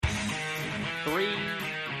3,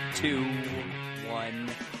 2, 1.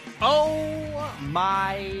 Oh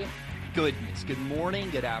my goodness. Good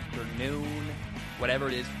morning, good afternoon, whatever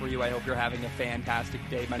it is for you. I hope you're having a fantastic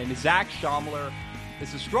day. My name is Zach Schaumler.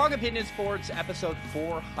 This is Strong Opinion Sports, episode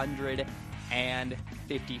 454.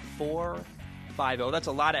 50. That's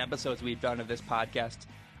a lot of episodes we've done of this podcast.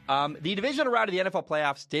 The divisional round of the NFL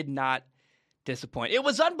playoffs did not disappoint. It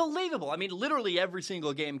was unbelievable. I mean, literally every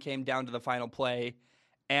single game came down to the final play.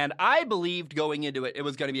 And I believed going into it, it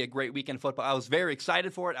was going to be a great weekend of football. I was very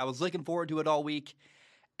excited for it. I was looking forward to it all week.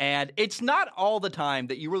 And it's not all the time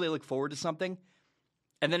that you really look forward to something,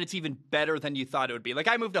 and then it's even better than you thought it would be. Like,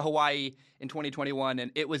 I moved to Hawaii in 2021, and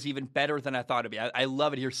it was even better than I thought it would be. I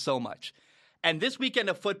love it here so much. And this weekend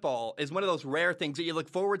of football is one of those rare things that you look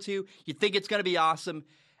forward to. You think it's going to be awesome,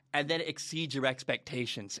 and then it exceeds your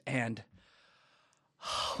expectations. And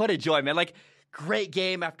what a joy, man. Like, great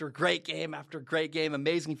game after great game after great game.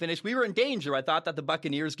 Amazing finish. We were in danger. I thought that the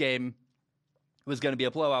Buccaneers game was going to be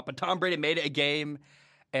a blowout, but Tom Brady made it a game.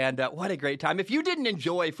 And what a great time. If you didn't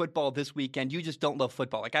enjoy football this weekend, you just don't love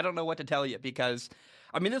football. Like, I don't know what to tell you because,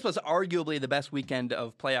 I mean, this was arguably the best weekend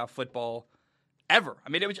of playoff football ever. I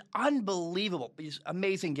mean, it was unbelievable. These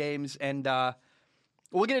amazing games. And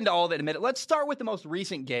we'll get into all of it in a minute. Let's start with the most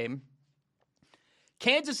recent game.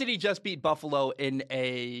 Kansas City just beat Buffalo in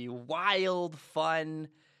a wild, fun,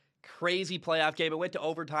 crazy playoff game. It went to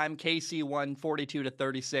overtime. KC won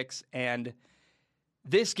 42-36. And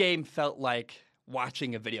this game felt like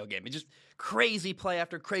watching a video game. It just crazy play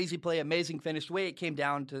after crazy play, amazing finish. The way it came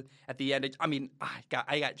down to at the end,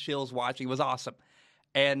 I got chills watching. It was awesome.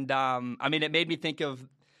 And it made me think of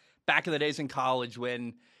back in the days in college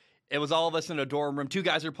when it was all of us in a dorm room. Two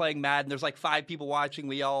guys are playing Madden. There's like 5 people watching.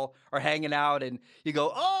 We all are hanging out, and you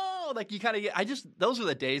go, oh, like you kind of. Those are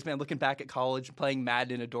the days, man. Looking back at college, playing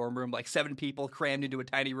Madden in a dorm room, like 7 people crammed into a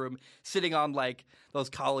tiny room, sitting on like those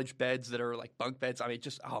college beds that are like bunk beds. I mean,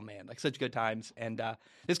 just oh man, like such good times. And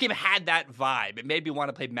this game had that vibe. It made me want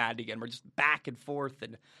to play Madden again. We're just back and forth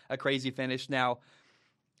and a crazy finish. Now,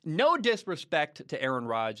 no disrespect to Aaron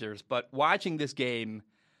Rodgers, but watching this game,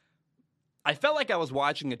 I felt like I was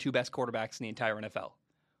watching the 2 best quarterbacks in the entire NFL.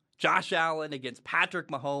 Josh Allen against Patrick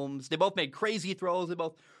Mahomes. They both made crazy throws. They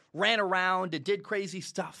both ran around and did crazy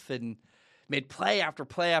stuff and made play after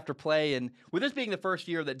play after play. And with this being the first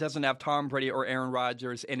year that doesn't have Tom Brady or Aaron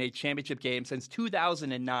Rodgers in a championship game since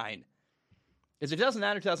 2009. Is it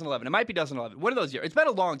 2009 or 2011? It might be 2011. One of those years. It's been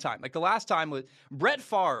a long time. Like the last time was Brett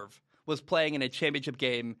Favre was playing in a championship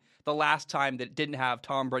game the last time that it didn't have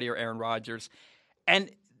Tom Brady or Aaron Rodgers. And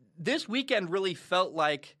this weekend really felt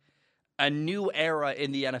like a new era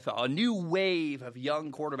in the NFL, a new wave of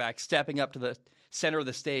young quarterbacks stepping up to the center of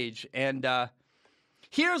the stage. And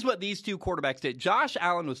here's what these 2 quarterbacks did. Josh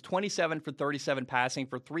Allen was 27 for 37 passing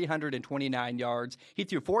for 329 yards. He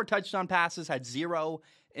threw 4 touchdown passes, had 0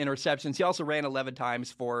 interceptions. He also ran 11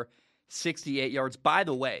 times for 68 yards. By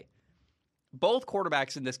the way, both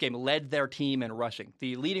quarterbacks in this game led their team in rushing.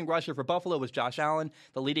 The leading rusher for Buffalo was Josh Allen.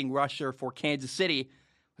 The leading rusher for Kansas City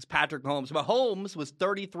was Patrick Mahomes. Mahomes was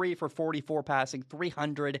 33 for 44 passing,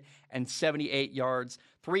 378 yards,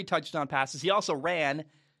 3 touchdown passes. He also ran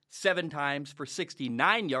 7 times for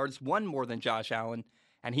 69 yards, 1 more than Josh Allen,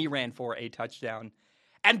 and he ran for a touchdown.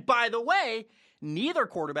 And by the way, neither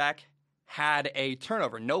quarterback had a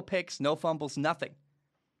turnover. No picks, no fumbles, nothing.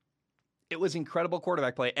 It was incredible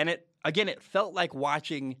quarterback play. And it felt like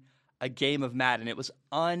watching a game of Madden. It was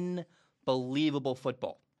unbelievable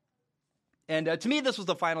football. And to me, this was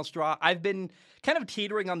the final straw. I've been kind of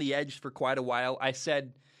teetering on the edge for quite a while. I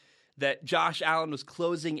said that Josh Allen was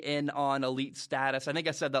closing in on elite status. I think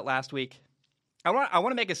I said that last week. I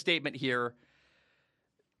want to make a statement here.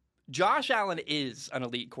 Josh Allen is an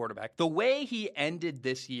elite quarterback. The way he ended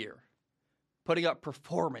this year, putting up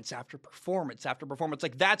performance after performance after performance,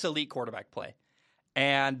 like that's elite quarterback play.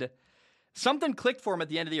 And something clicked for him at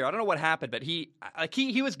the end of the year. I don't know what happened, but he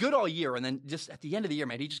was good all year, and then just at the end of the year,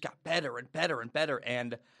 man, he just got better and better and better.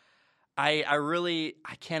 And I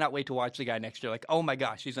cannot wait to watch the guy next year. Like, oh my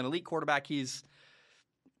gosh, he's an elite quarterback.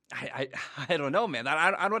 I don't know, man.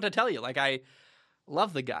 I don't know what to tell you. Like, I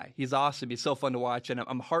love the guy. He's awesome. He's so fun to watch, and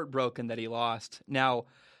I'm heartbroken that he lost. Now,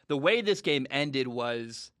 the way this game ended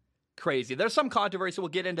was crazy. There's some controversy. We'll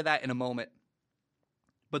get into that in a moment.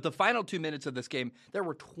 But the final 2 minutes of this game, there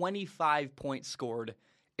were 25 points scored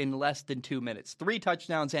in less than 2 minutes. 3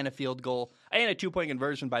 touchdowns and a field goal and a 2-point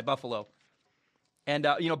conversion by Buffalo. And,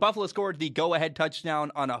 Buffalo scored the go-ahead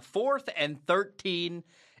touchdown on a 4th and 13.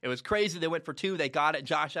 It was crazy. They went for 2. They got it.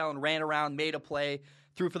 Josh Allen ran around, made a play,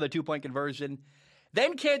 threw for the 2-point conversion.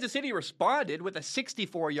 Then Kansas City responded with a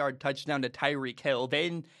 64-yard touchdown to Tyreek Hill.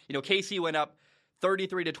 Then, KC went up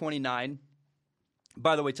 33-29.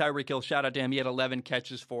 By the way, Tyreek Hill, shout out to him. He had 11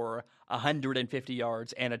 catches for 150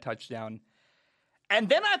 yards and a touchdown. And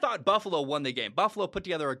then I thought Buffalo won the game. Buffalo put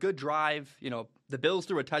together a good drive. The Bills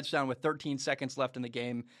threw a touchdown with 13 seconds left in the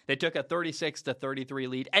game. They took a 36-33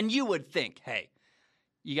 lead. And you would think, hey,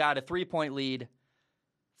 you got a 3-point lead,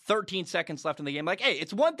 13 seconds left in the game. Like, hey,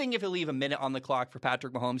 it's one thing if you leave a minute on the clock for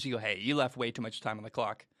Patrick Mahomes. You go, hey, you left way too much time on the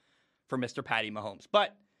clock for Mr. Patty Mahomes.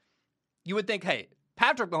 But you would think, hey,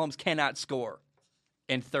 Patrick Mahomes cannot score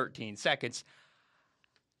in 13 seconds.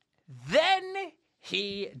 Then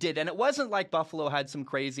he did. And it wasn't like Buffalo had some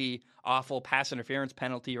crazy, awful pass interference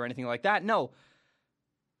penalty or anything like that. No.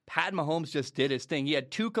 Pat Mahomes just did his thing. He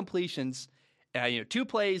had 2 completions, 2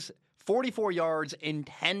 plays, 44 yards in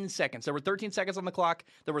 10 seconds. There were 13 seconds on the clock.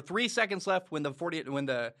 There were 3 seconds left when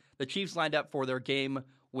the Chiefs lined up for their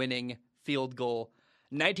game-winning field goal.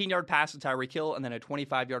 19-yard pass to Tyreek Hill, and then a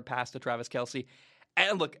 25-yard pass to Travis Kelce.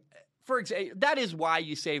 And look, for example, that is why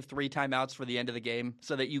you save 3 timeouts for the end of the game,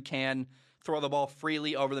 so that you can throw the ball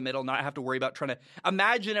freely over the middle, not have to worry about trying to –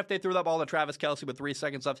 imagine if they threw that ball to Travis Kelce with 3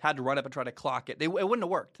 seconds left, had to run up and try to clock it. It wouldn't have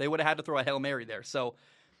worked. They would have had to throw a Hail Mary there. So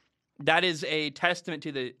that is a testament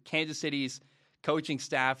to the Kansas City's coaching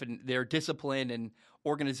staff and their discipline and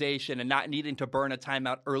organization and not needing to burn a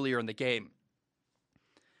timeout earlier in the game.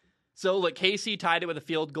 So, look, KC tied it with a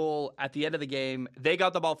field goal at the end of the game. They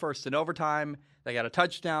got the ball first in overtime. They got a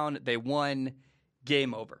touchdown. They won.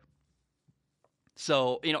 Game over.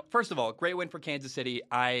 So, first of all, great win for Kansas City.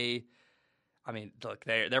 I mean, look,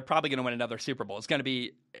 they're probably going to win another Super Bowl. It's going to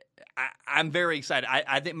be – I'm very excited.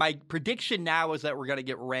 I think my prediction now is that we're going to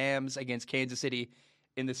get Rams against Kansas City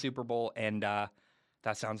in the Super Bowl, and that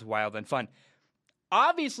sounds wild and fun.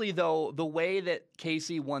 Obviously, though, the way that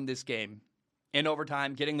KC won this game in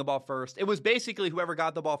overtime, getting the ball first, it was basically whoever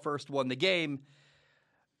got the ball first won the game.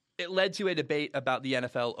 It led to a debate about the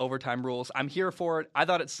NFL overtime rules. I'm here for it. I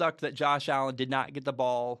thought it sucked that Josh Allen did not get the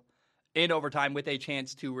ball in overtime with a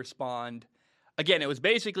chance to respond. Again, it was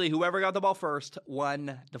basically whoever got the ball first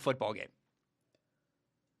won the football game.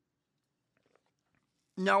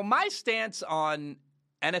 Now, my stance on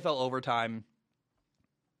NFL overtime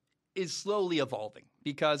is slowly evolving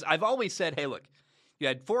because I've always said, hey, look, you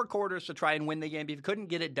had 4 quarters to try and win the game. If you couldn't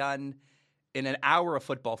get it done in an hour of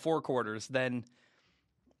football, 4 quarters, then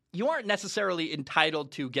you aren't necessarily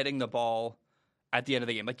entitled to getting the ball at the end of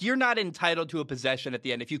the game. Like, you're not entitled to a possession at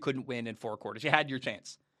the end if you couldn't win in 4 quarters. You had your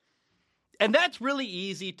chance. And that's really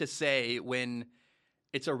easy to say when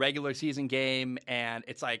it's a regular season game and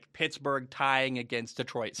it's like Pittsburgh tying against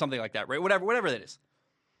Detroit, something like that, right? Whatever that is.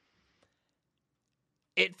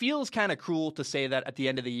 It feels kind of cruel to say that at the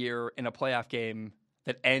end of the year in a playoff game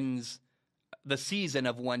that ends the season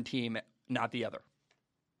of one team, not the other.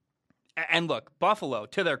 And look, Buffalo,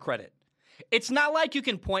 to their credit, it's not like you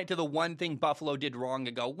can point to the one thing Buffalo did wrong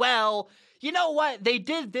and go, well, you know what? They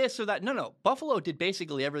did this or that. No. Buffalo did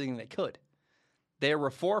basically everything they could. They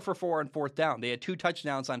were 4 for 4 on 4th down. They had 2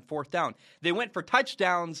 touchdowns on 4th down. They went for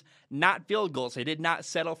touchdowns, not field goals. They did not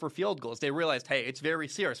settle for field goals. They realized, hey, it's very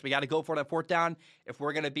serious. We got to go for it on 4th down if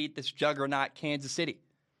we're going to beat this juggernaut Kansas City.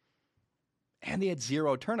 And they had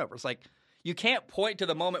 0 turnovers. Like, you can't point to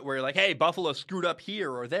the moment where you're like, hey, Buffalo screwed up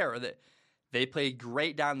here or there. They played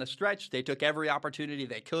great down the stretch. They took every opportunity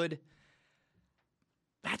they could.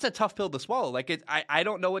 That's a tough pill to swallow. Like, I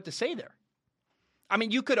don't know what to say there. I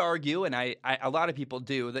mean, you could argue, and a lot of people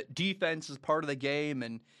do, that defense is part of the game.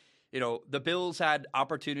 And, the Bills had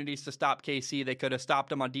opportunities to stop KC. They could have stopped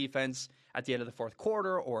them on defense at the end of the 4th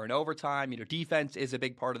quarter or in overtime. Defense is a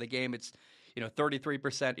big part of the game. It's,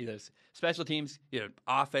 33%, either special teams,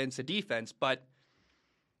 offense and defense. But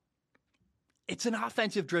it's an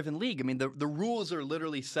offensive-driven league. I mean, the rules are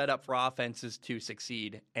literally set up for offenses to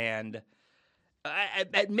succeed. And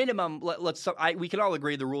at minimum, we can all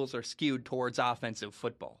agree the rules are skewed towards offensive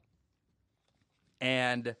football.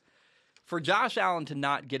 And for Josh Allen to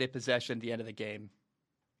not get a possession at the end of the game,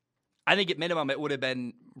 I think at minimum it would have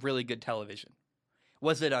been really good television.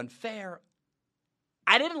 Was it unfair?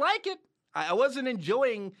 I didn't like it. I wasn't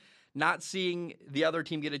enjoying not seeing the other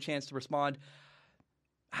team get a chance to respond.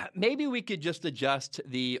 Maybe we could just adjust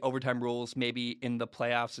the overtime rules maybe in the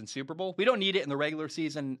playoffs and Super Bowl. We don't need it in the regular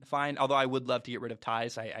season, fine, although I would love to get rid of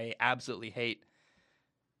ties. I absolutely hate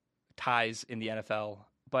ties in the NFL.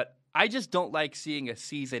 But I just don't like seeing a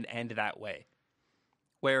season end that way,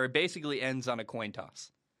 where it basically ends on a coin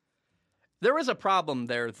toss. There is a problem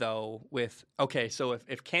there, though, with, okay, so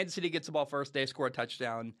if Kansas City gets the ball first, they score a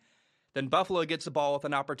touchdown, then Buffalo gets the ball with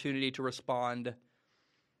an opportunity to respond.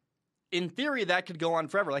 in theory, that could go on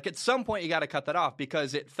forever. Like, at some point, you got to cut that off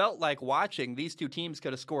because it felt like watching these two teams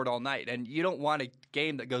could have scored all night. And you don't want a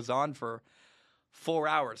game that goes on for 4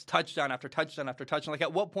 hours, touchdown after touchdown after touchdown. Like,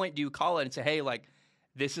 at what point do you call it and say, hey, like,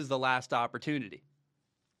 this is the last opportunity?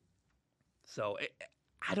 So,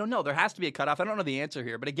 I don't know. There has to be a cutoff. I don't know the answer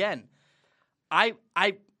here. But again,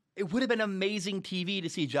 it would have been amazing TV to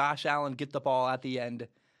see Josh Allen get the ball at the end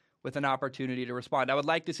with an opportunity to respond. I would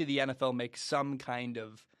like to see the NFL make some kind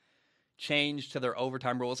of change to their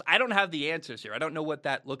overtime rules. I don't have the answers here. I don't know what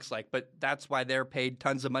that looks like, but that's why they're paid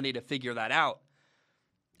tons of money to figure that out.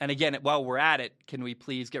 And again, while we're at it, can we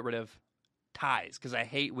please get rid of ties? Because I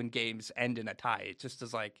hate when games end in a tie. It just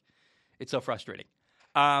is like, it's so frustrating.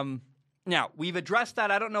 Now, we've addressed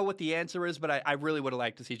that. I don't know what the answer is, but I really would have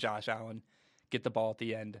liked to see Josh Allen get the ball at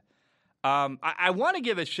the end. I want to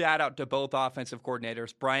give a shout out to both offensive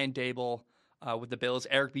coordinators, Brian Daboll with the Bills,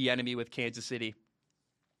 Eric Bieniemy with Kansas City.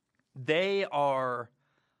 They are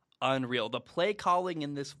unreal. The play calling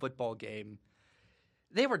in this football game,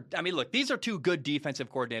 look, these are two good defensive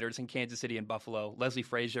coordinators in Kansas City and Buffalo. Leslie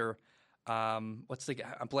Frazier, I'm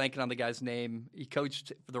blanking on the guy's name. He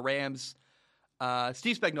coached for the Rams.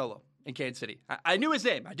 Steve Spagnuolo in Kansas City. I knew his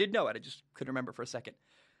name. I did know it. I just couldn't remember for a second.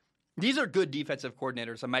 These are good defensive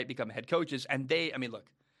coordinators that might become head coaches. And look,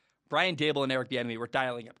 Brian Daboll and Eric Bieniemy were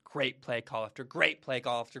dialing up great play call after great play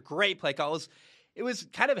call after great play calls. It was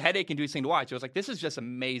kind of headache-inducing to watch. It was like, this is just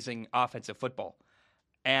amazing offensive football.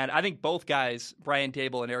 And I think both guys, Brian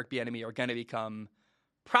Daboll and Eric Bieniemy, are going to become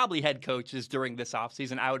probably head coaches during this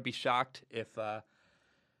offseason. I would be shocked if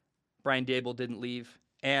Brian Daboll didn't leave.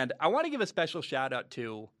 And I want to give a special shout-out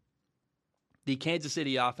to the Kansas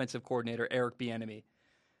City offensive coordinator, Eric Bieniemy,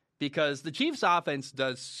 because the Chiefs' offense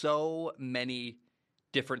does so many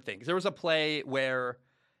different things. There was a play where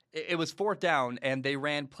it was 4th down, and they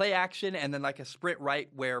ran play action and then like a sprint right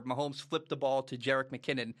where Mahomes flipped the ball to Jerick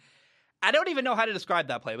McKinnon. I don't even know how to describe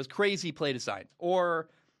that play. It was crazy play design. Or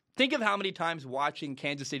think of how many times watching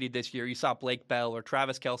Kansas City this year you saw Blake Bell or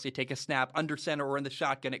Travis Kelce take a snap under center or in the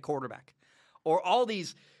shotgun at quarterback. Or all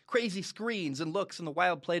these crazy screens and looks and the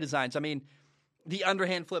wild play designs. I mean, the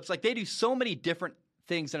underhand flips. Like, they do so many different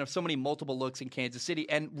things and have so many multiple looks in Kansas City.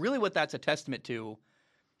 And really what that's a testament to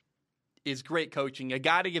is great coaching. You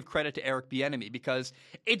got to give credit to Eric Bieniemy because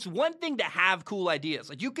it's one thing to have cool ideas.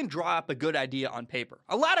 Like, you can draw up a good idea on paper.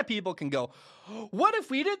 A lot of people can go, what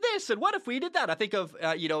if we did this and what if we did that? I think of,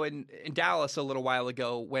 in Dallas a little while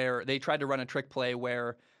ago where they tried to run a trick play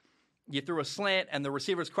where you threw a slant and the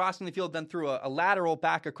receiver's crossing the field, then threw a lateral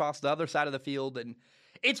back across the other side of the field. And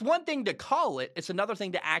it's one thing to call it. It's another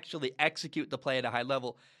thing to actually execute the play at a high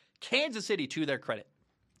level. Kansas City, to their credit,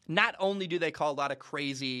 not only do they call a lot of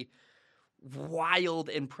crazy, wild,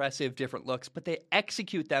 impressive different looks, but they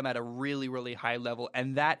execute them at a really, really high level.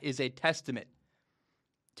 And that is a testament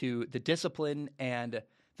to the discipline and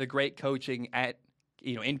the great coaching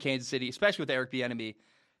in Kansas City, especially with Eric Bieniemy.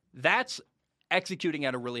 That's executing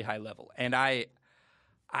at a really high level. And I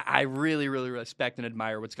really, really respect and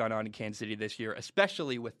admire what's gone on in Kansas City this year,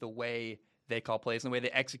 especially with the way they call plays and the way they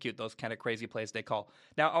execute those kind of crazy plays they call.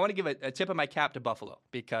 Now, I want to give a tip of my cap to Buffalo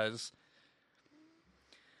because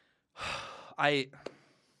I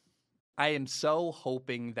am so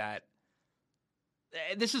hoping that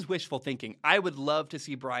this is wishful thinking. I would love to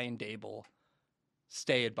see Brian Daboll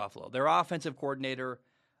stay at Buffalo. Their offensive coordinator.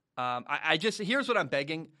 Here's what I'm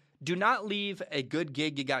begging. Do not leave a good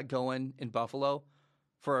gig you got going in Buffalo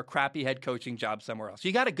for a crappy head coaching job somewhere else.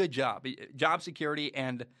 You got a good job security,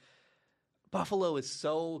 and Buffalo is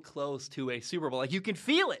so close to a Super Bowl. Like, you can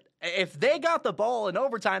feel it. If they got the ball in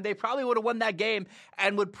overtime, they probably would have won that game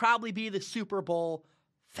and would probably be the Super Bowl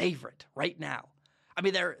favorite right now. I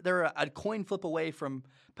mean, they're a coin flip away from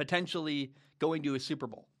potentially going to a Super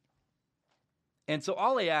Bowl. And so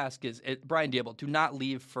all I ask is, Brian Daboll, do not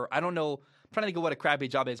leave for, I don't know, I'm trying to think of what a crappy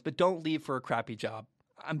job is, but don't leave for a crappy job.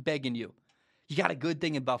 I'm begging you. You got a good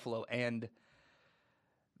thing in Buffalo, and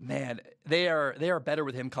man, they are better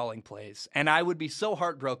with him calling plays. And I would be so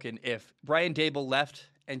heartbroken if Brian Daboll left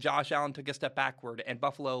and Josh Allen took a step backward and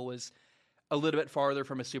Buffalo was a little bit farther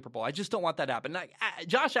from a Super Bowl. I just don't want that to happen.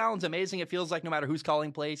 Josh Allen's amazing. It feels like no matter who's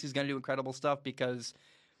calling plays, he's going to do incredible stuff because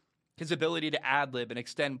his ability to ad-lib and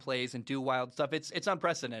extend plays and do wild stuff, it's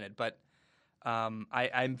unprecedented. But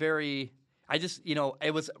it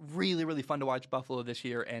was really, really fun to watch Buffalo this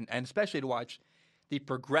year and especially to watch the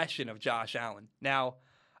progression of Josh Allen. Now,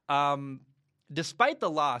 despite the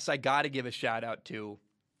loss, I got to give a shout out to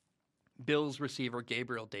Bills receiver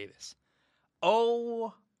Gabriel Davis.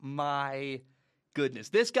 Oh my goodness.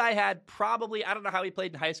 This guy had probably, I don't know how he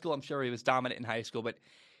played in high school. I'm sure he was dominant in high school, but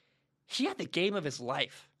he had the game of his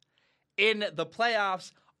life. in the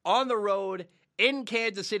playoffs on the road in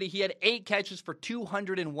Kansas City. He had 8 catches for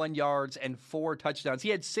 201 yards and 4 touchdowns. He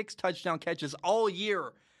had 6 touchdown catches all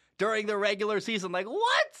year during the regular season. Like,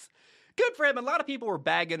 what? Good for him. A lot of people were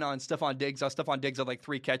bagging on Stephon Diggs. Stephon Diggs had like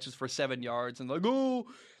 3 catches for 7 yards. And like, oh,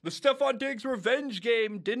 the Stephon Diggs revenge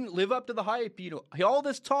game didn't live up to the hype. You know, all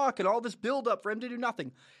this talk and all this buildup for him to do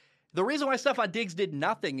nothing. The reason why Stephon Diggs did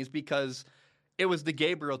nothing is because it was the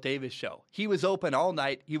Gabriel Davis show. He was open all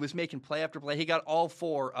night. He was making play after play. He got all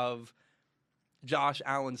 4 of Josh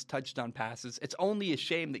Allen's touchdown passes. It's only a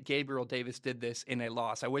shame that Gabriel Davis did this in a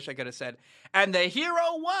loss. I wish I could have said, and the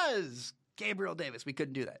hero was Gabriel Davis. We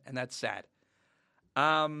couldn't do that, and that's sad.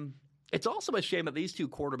 It's also a shame that these 2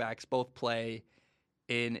 quarterbacks both play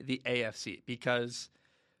in the AFC, because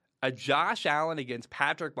a Josh Allen against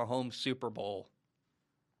Patrick Mahomes Super Bowl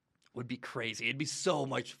would be crazy. It'd be so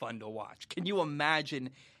much fun to watch. Can you imagine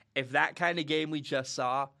if that kind of game we just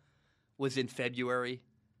saw was in February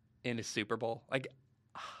in a Super Bowl? Like,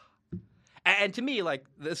 and to me, like,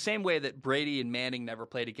 the same way that Brady and Manning never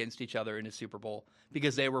played against each other in a Super Bowl,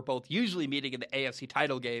 because they were both usually meeting in the AFC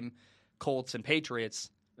title game, Colts and Patriots,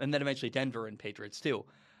 and then eventually Denver and Patriots too.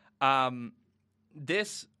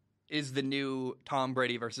 This is the new Tom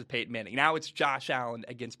Brady versus Peyton Manning. Now it's Josh Allen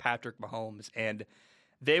against Patrick Mahomes, and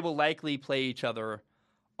they will likely play each other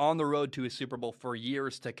on the road to a Super Bowl for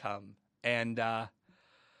years to come. And the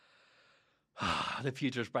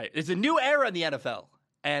future's bright. It's a new era in the NFL,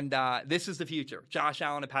 and this is the future. Josh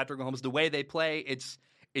Allen and Patrick Mahomes, the way they play, it's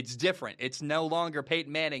different. It's no longer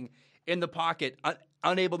Peyton Manning in the pocket,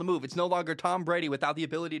 unable to move. It's no longer Tom Brady without the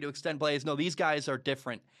ability to extend plays. No, these guys are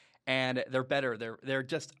different, and they're better. They're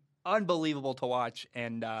just unbelievable to watch,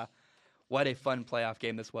 and what a fun playoff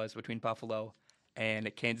game this was between Buffalo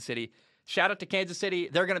and Kansas City. Shout out to Kansas City.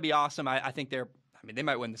 They're going to be awesome. I think they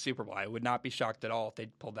might win the Super Bowl. I would not be shocked at all if they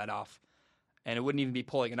pulled that off. And it wouldn't even be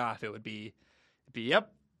pulling it off. It would be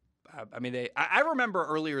yep. I remember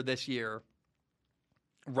earlier this year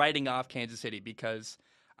writing off Kansas City because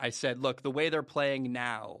I said, look, the way they're playing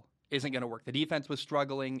now isn't going to work. The defense was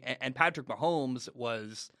struggling, and Patrick Mahomes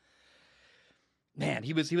was, man,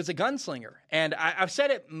 he was a gunslinger. And I've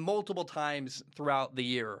said it multiple times throughout the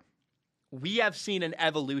year. We have seen an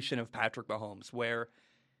evolution of Patrick Mahomes where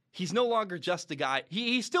he's no longer just the guy.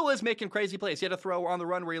 He still is making crazy plays. He had a throw on the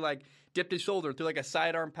run where he like dipped his shoulder, threw like a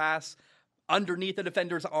sidearm pass underneath the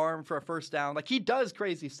defender's arm for a first down. Like, he does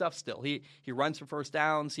crazy stuff still. He runs for first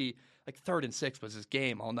downs. Like 3rd and 6 was his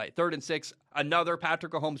game all night. 3rd and 6, another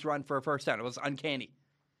Patrick Mahomes run for a first down. It was uncanny.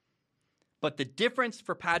 But the difference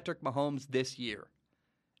for Patrick Mahomes this year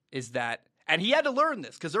is that, and he had to learn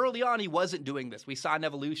this because early on he wasn't doing this. We saw an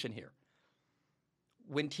evolution here.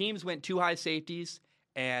 When teams went 2 high safeties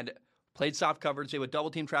and played soft coverage, they would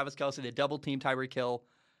double-team Travis Kelce, they'd double-team Tyreek Hill.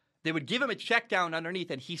 They would give him a check down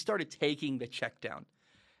underneath, and he started taking the check down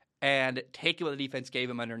and taking what the defense gave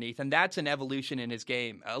him underneath. And that's an evolution in his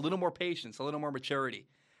game. A little more patience, a little more maturity.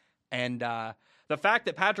 And the fact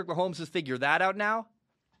that Patrick Mahomes has figured that out now,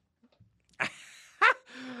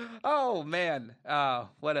 oh, man,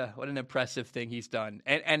 what an impressive thing he's done.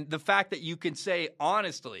 And the fact that you can say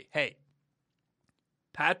honestly, hey,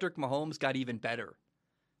 Patrick Mahomes got even better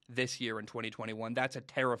this year in 2021. That's a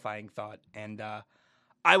terrifying thought, and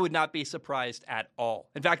I would not be surprised at all.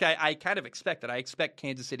 In fact, I kind of expect it. I expect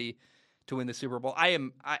Kansas City to win the Super Bowl. I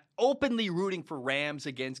openly rooting for Rams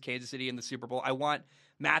against Kansas City in the Super Bowl. I want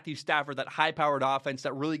Matthew Stafford, that high-powered offense,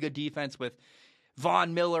 that really good defense with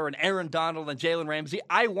Von Miller and Aaron Donald and Jalen Ramsey.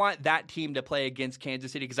 I want that team to play against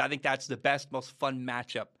Kansas City because I think that's the best, most fun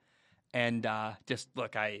matchup. And just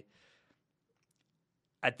look,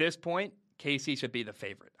 at this point, KC should be the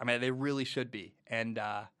favorite. I mean, they really should be. And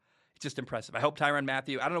it's just impressive. I hope Tyrann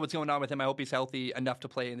Mathieu, I don't know what's going on with him. I hope he's healthy enough to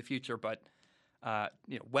play in the future. But,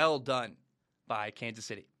 well done by Kansas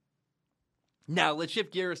City. Now, let's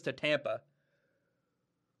shift gears to Tampa.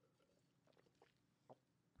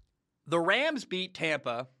 The Rams beat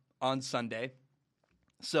Tampa on Sunday.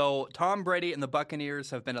 So Tom Brady and the Buccaneers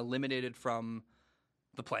have been eliminated from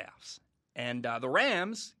the playoffs. And the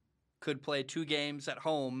Rams could play 2 games at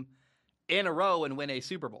home in a row and win a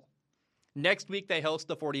Super Bowl. Next week, they host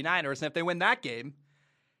the 49ers, and if they win that game,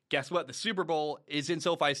 guess what? The Super Bowl is in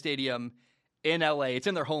SoFi Stadium in LA. It's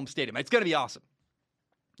in their home stadium. It's going to be awesome.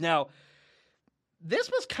 Now, this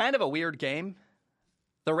was kind of a weird game.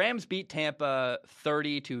 The Rams beat Tampa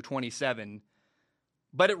 30-27,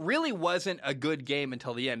 but it really wasn't a good game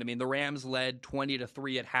until the end. I mean, the Rams led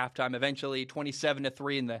 20-3 at halftime, eventually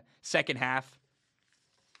 27-3 in the second half.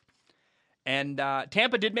 And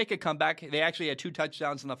Tampa did make a comeback. They actually had 2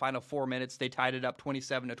 touchdowns in the final 4 minutes. They tied it up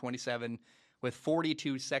 27-27 with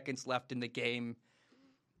 42 seconds left in the game.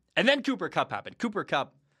 And then Cooper Kupp happened. Cooper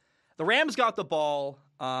Kupp, the Rams got the ball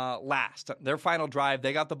last. Their final drive,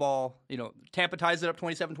 they got the ball. Tampa ties it up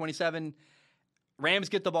 27-27. Rams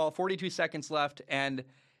get the ball, 42 seconds left, and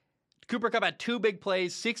Cooper Kupp had 2 big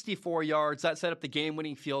plays, 64 yards. That set up the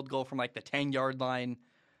game-winning field goal from like the 10-yard line.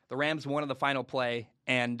 The Rams won on the final play,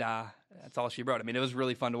 and that's all she wrote. I mean, it was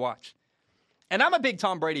really fun to watch. And I'm a big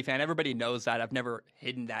Tom Brady fan. Everybody knows that. I've never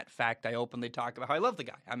hidden that fact. I openly talk about how I love the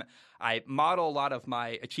guy. I model a lot of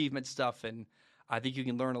my achievement stuff, and I think you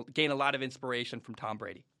can gain a lot of inspiration from Tom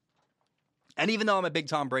Brady. And even though I'm a big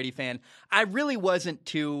Tom Brady fan, I really wasn't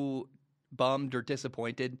too bummed or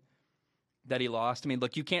disappointed that he lost. I mean,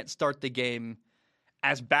 look, you can't start the game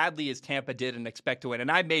as badly as Tampa did and expect to win. And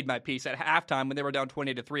I made my peace at halftime when they were down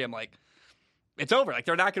 20-3. I'm like, it's over. Like,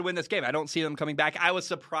 they're not going to win this game. I don't see them coming back. I was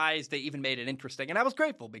surprised they even made it interesting. And I was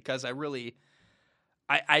grateful because I really,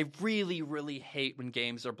 really hate when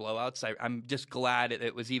games are blowouts. I'm just glad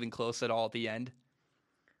it was even close at all at the end.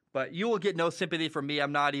 But you will get no sympathy from me.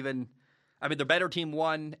 The better team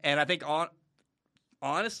won. And I think,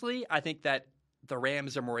 honestly, I think that the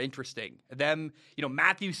Rams are more interesting.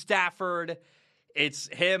 Matthew Stafford, it's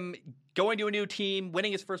him going to a new team,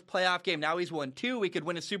 winning his first playoff game. Now he's won 2. He could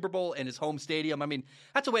win a Super Bowl in his home stadium. I mean,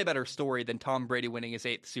 that's a way better story than Tom Brady winning his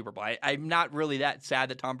 8th Super Bowl. I'm not really that sad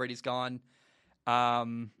that Tom Brady's gone.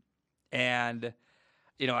 The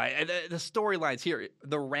storylines here,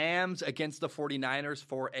 the Rams against the 49ers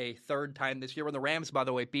for a third time this year. When the Rams, by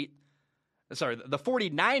the way, the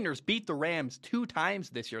 49ers beat the Rams 2 times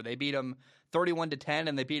this year. They beat them 31-10,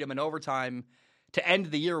 and they beat them in overtime to end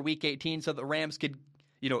the year, Week 18, so the Rams could,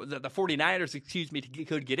 the 49ers,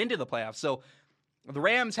 could get into the playoffs. So the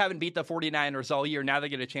Rams haven't beat the 49ers all year. Now they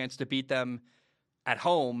get a chance to beat them at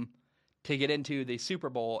home to get into the Super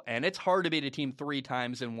Bowl, and it's hard to beat a team 3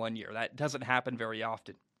 times in 1 year. That doesn't happen very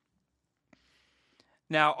often.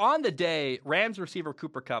 Now, on the day, Rams receiver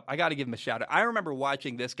Cooper Kupp, I got to give him a shout out. I remember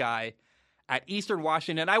watching this guy at Eastern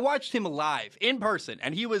Washington. I watched him live, in person,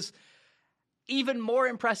 and he was even more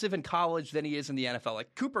impressive in college than he is in the NFL.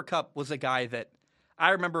 Like, Cooper Kupp was a guy that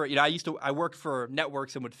I remember, I worked for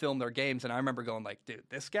networks and would film their games, and I remember going like, dude,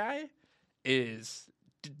 this guy is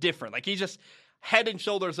different. Like, he's just head and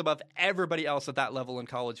shoulders above everybody else at that level in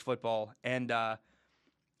college football. And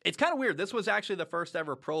it's kind of weird. This was actually the first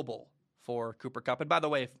ever Pro Bowl for Cooper Kupp. And by the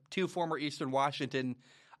way, 2 former Eastern Washington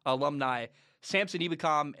alumni, Samson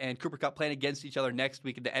Ebukam and Cooper Kupp, playing against each other next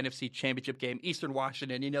week in the NFC Championship game. Eastern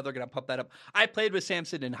Washington, they're going to pump that up. I played with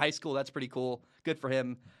Samson in high school. That's pretty cool. Good for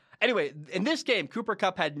him. Anyway, in this game, Cooper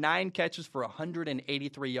Kupp had 9 catches for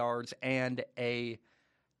 183 yards and a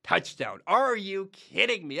touchdown. Are you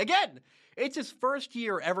kidding me? Again, it's his first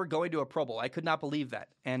year ever going to a Pro Bowl. I could not believe that.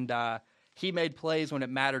 And he made plays when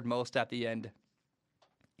it mattered most at the end.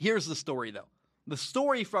 Here's the story, though. The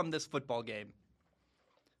story from this football game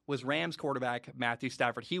was Rams quarterback Matthew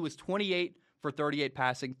Stafford. He was 28 for 38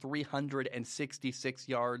 passing, 366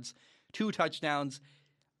 yards, 2 touchdowns,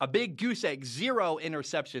 a big goose egg, 0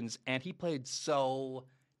 interceptions, and he played so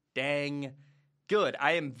dang good.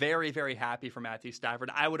 I am very, very happy for Matthew Stafford.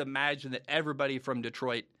 I would imagine that everybody from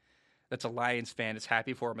Detroit that's a Lions fan is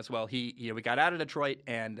happy for him as well. We got out of Detroit,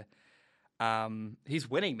 and he's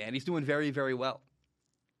winning, man. He's doing very, very well.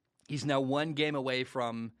 He's now 1 game away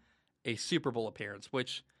from a Super Bowl appearance,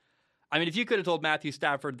 which, if you could have told Matthew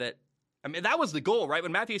Stafford that, that was the goal, right?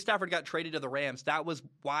 When Matthew Stafford got traded to the Rams, that was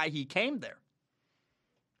why he came there.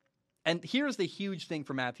 And here's the huge thing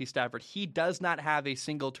for Matthew Stafford. He does not have a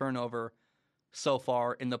single turnover so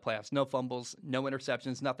far in the playoffs. No fumbles, no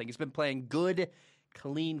interceptions, nothing. He's been playing good,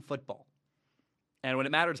 clean football. And when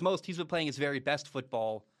it matters most, he's been playing his very best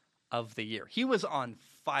football of the year. He was on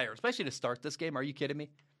fire, especially to start this game. Are you kidding me?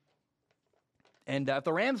 And if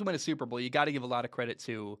the Rams win a Super Bowl, you got to give a lot of credit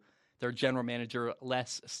to their general manager,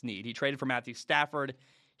 Les Snead. He traded for Matthew Stafford.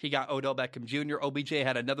 He got Odell Beckham Jr. OBJ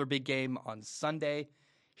had another big game on Sunday.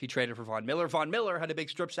 He traded for Von Miller. Von Miller had a big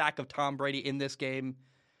strip sack of Tom Brady in this game.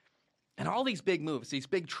 And all these big moves, these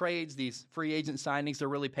big trades, these free agent signings, they're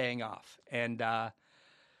really paying off. And,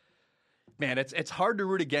 man, it's hard to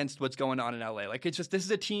root against what's going on in LA. Like, this is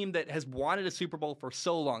a team that has wanted a Super Bowl for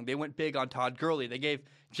so long. They went big on Todd Gurley. They gave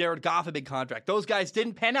Jared Goff a big contract. Those guys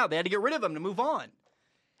didn't pan out. They had to get rid of them to move on.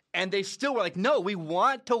 And they still were like, no, we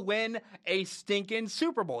want to win a stinking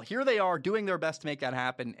Super Bowl. Here they are doing their best to make that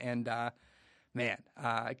happen. And,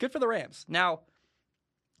 good for the Rams. Now,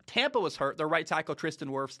 Tampa was hurt. Their right tackle, Tristan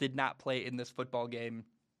Wirfs, did not play in this football game.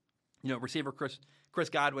 Receiver Chris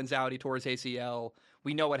Godwin's out. He tore his ACL.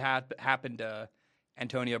 We know what happened to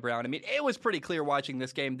Antonio Brown. I mean, it was pretty clear watching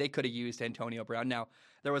this game they could have used Antonio Brown. Now,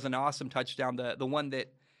 there was an awesome touchdown, the one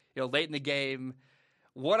that, late in the game,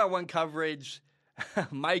 one-on-one coverage,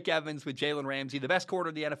 Mike Evans with Jalen Ramsey, the best corner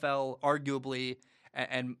in the NFL, arguably,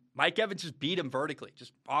 and Mike Evans just beat him vertically,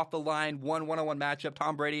 just off the line, one-on-one matchup.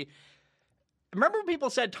 Tom Brady. Remember when people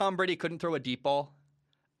said Tom Brady couldn't throw a deep ball?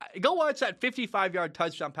 Go watch that 55-yard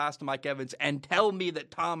touchdown pass to Mike Evans and tell me that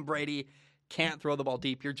Tom Brady can't throw the ball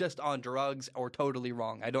deep. You're just on drugs or totally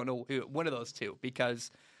wrong. I don't know, one of those two,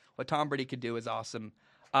 because what Tom Brady could do is awesome.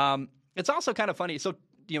 It's also kind of funny. So,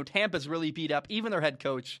 Tampa's really beat up. Even their head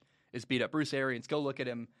coach is beat up. Bruce Arians, go look at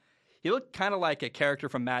him. He looked kind of like a character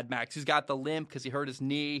from Mad Max. He's got the limp because he hurt his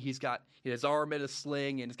knee. He's got his arm in a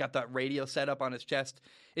sling, and he's got that radio set up on his chest.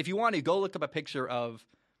 If you want to, go look up a picture of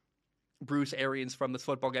Bruce Arians from this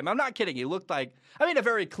football game. I'm not kidding. He looked like, a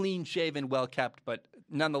very clean-shaven, well-kept, but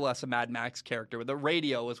nonetheless a Mad Max character. The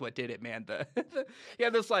radio was what did it, man. He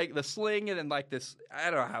had this, the sling and then, this, I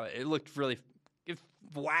don't know how, it looked really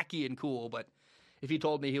wacky and cool, but if he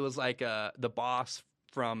told me he was the boss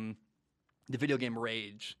from the video game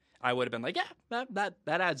Rage, I would have been like, yeah,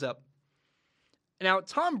 that adds up. Now,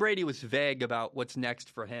 Tom Brady was vague about what's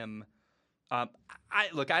next for him. I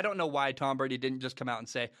don't know why Tom Brady didn't just come out and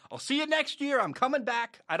say, I'll see you next year, I'm coming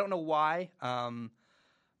back. I don't know why.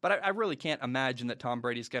 But I really can't imagine that Tom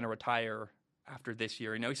Brady's going to retire after this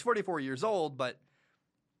year. He's 44 years old, but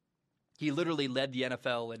he literally led the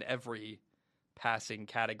NFL in every passing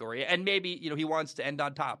category. And maybe, he wants to end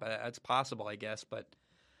on top. That's possible, I guess. But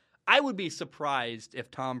I would be surprised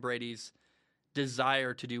if Tom Brady's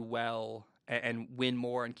desire to do well and win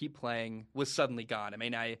more and keep playing was suddenly gone.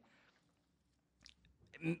 I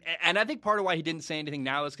think part of why he didn't say anything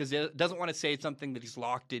now is because he doesn't want to say something that he's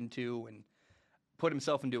locked into and put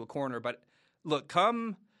himself into a corner. But look,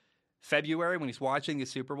 come February when he's watching the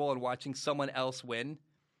Super Bowl and watching someone else win,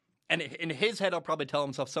 and in his head, he'll probably tell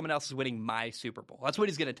himself, someone else is winning my Super Bowl. That's what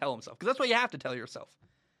he's going to tell himself, because that's what you have to tell yourself.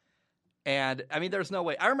 And, there's no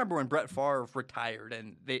way. I remember when Brett Favre retired,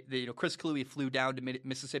 and Chris Cluey flew down to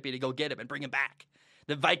Mississippi to go get him and bring him back.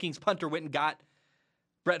 The Vikings punter went and got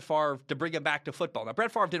Brett Favre to bring him back to football. Now,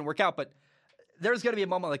 Brett Favre didn't work out, but there's going to be a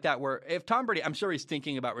moment like that where if Tom Brady, I'm sure he's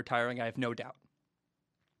thinking about retiring, I have no doubt.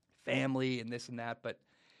 Family and this and that, but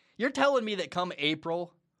you're telling me that come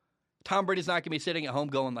April, Tom Brady's not going to be sitting at home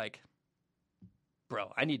going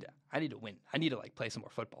bro, I need to win. I need to play some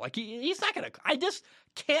more football. He's not going to. I just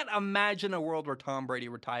can't imagine a world where Tom Brady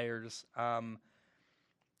retires.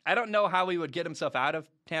 I don't know how he would get himself out of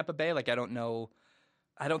Tampa Bay. I don't know.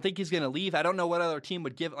 I don't think he's going to leave. I don't know what other team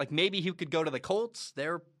would give. Maybe he could go to the Colts.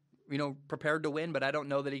 They're, prepared to win, but I don't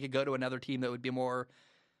know that he could go to another team that would be more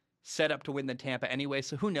set up to win than Tampa anyway.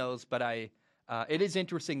 So who knows? But it is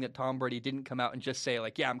interesting that Tom Brady didn't come out and just say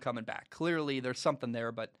yeah, I'm coming back. Clearly there's something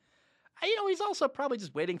there, but he's also probably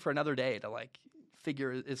just waiting for another day to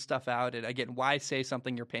figure his stuff out. And again, why say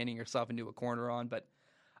something you're painting yourself into a corner on? But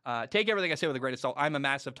take everything I say with a grain of salt. I'm a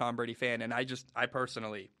massive Tom Brady fan, and I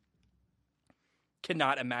personally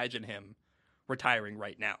cannot imagine him retiring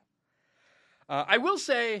right now. I will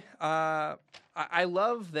say I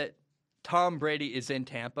love that Tom Brady is in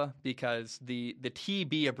Tampa, because the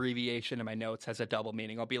TB abbreviation in my notes has a double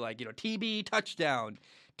meaning. I'll be TB touchdown,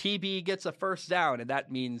 TB gets a first down, and that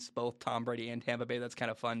means both Tom Brady and Tampa Bay. That's kind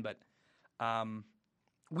of fun, but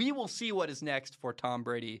we will see what is next for Tom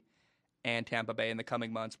Brady and Tampa Bay in the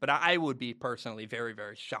coming months. But I would be personally very,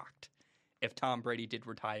 very shocked if Tom Brady did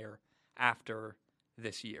retire after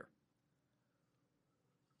this year.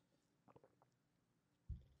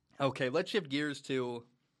 Okay, let's shift gears to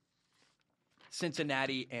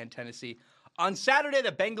Cincinnati and Tennessee. On Saturday,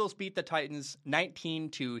 the Bengals beat the Titans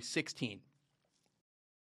 19-16.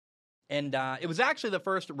 And it was actually the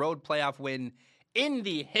first road playoff win in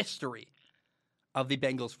the history of the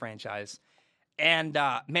Bengals franchise. And,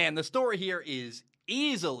 man, the story here is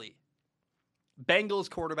easily Bengals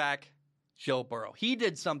quarterback Joe Burrow. He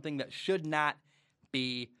did something that should not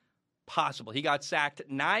be possible. He got sacked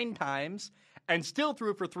 9 times and still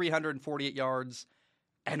threw for 348 yards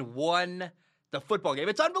and won the football game.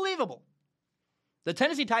 It's unbelievable. The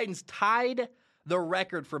Tennessee Titans tied the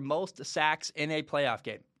record for most sacks in a playoff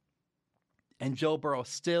game. And Joe Burrow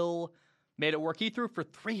still made it work. He threw for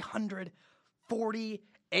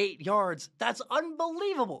 348 yards. That's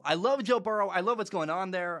unbelievable. I love Joe Burrow. I love what's going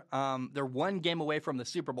on there. They're one game away from the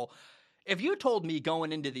Super Bowl. If you told me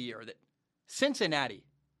going into the year that Cincinnati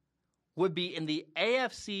would be in the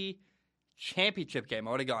AFC Championship game,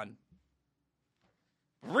 I would have gone,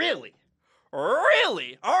 really?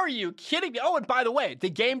 Really? Are you kidding me? Oh, and by the way, the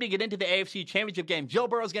game to get into the AFC Championship game, Joe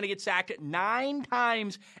Burrow's going to get sacked 9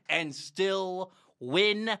 times and still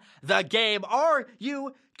win the game. Are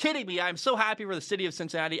you kidding me? I'm so happy for the city of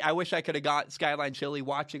Cincinnati. I wish I could have got Skyline Chili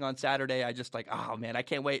watching on Saturday. I just oh man, I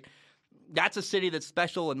can't wait. That's a city that's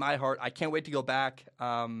special in my heart. I can't wait to go back.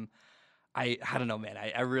 I don't know, man.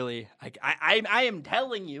 I really I am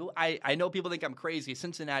telling you. I know people think I'm crazy.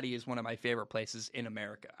 Cincinnati is one of my favorite places in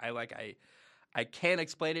America. I can't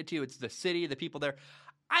explain it to you. It's the city, the people there.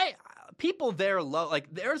 People there love,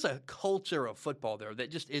 there's a culture of football there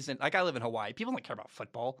that just isn't, I live in Hawaii. People don't care about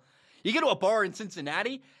football. You go to a bar in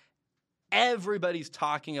Cincinnati, everybody's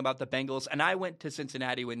talking about the Bengals. And I went to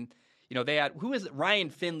Cincinnati when, they had, who is it? Ryan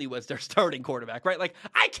Finley was their starting quarterback, right?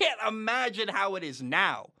 I can't imagine how it is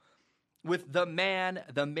now with the man,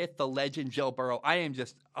 the myth, the legend, Joe Burrow. I am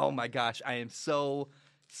just, oh my gosh, I am so,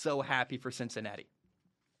 so happy for Cincinnati.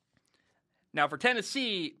 Now for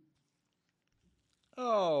Tennessee,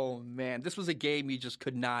 oh, man, this was a game you just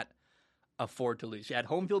could not afford to lose. You had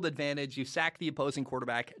home field advantage. You sacked the opposing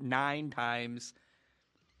quarterback 9 times.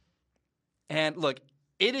 And look,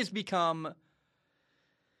 it has become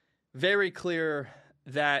very clear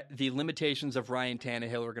that the limitations of Ryan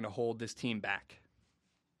Tannehill are going to hold this team back.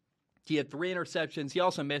 He had 3 interceptions. He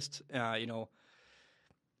also missed,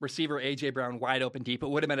 receiver A.J. Brown wide open deep. It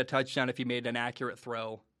would have been a touchdown if he made an accurate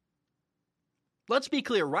throw. Let's be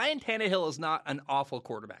clear, Ryan Tannehill is not an awful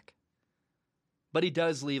quarterback, but he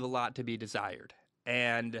does leave a lot to be desired.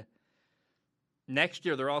 And next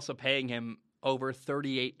year, they're also paying him over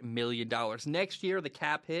 $38 million. Next year, the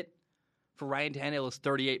cap hit for Ryan Tannehill is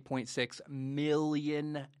 $38.6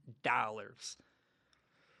 million.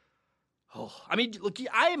 Oh, I mean, look,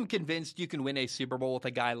 I am convinced you can win a Super Bowl with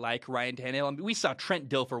a guy like Ryan Tannehill. I mean, we saw Trent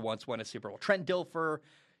Dilfer once win a Super Bowl. Trent Dilfer,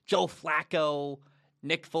 Joe Flacco,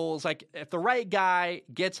 Nick Foles, if the right guy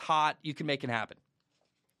gets hot, you can make it happen.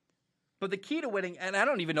 But the key to winning, and I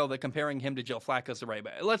don't even know that comparing him to Joe Flacco is the right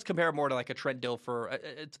way. Let's compare more to a Trent Dilfer.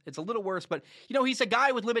 It's a little worse, but, he's a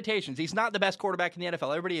guy with limitations. He's not the best quarterback in the NFL.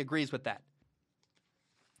 Everybody agrees with that.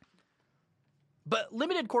 But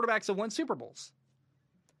limited quarterbacks have won Super Bowls.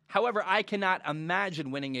 However, I cannot imagine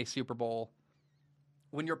winning a Super Bowl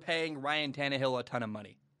when you're paying Ryan Tannehill a ton of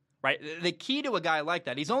money, right? The key to a guy like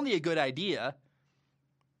that, he's only a good idea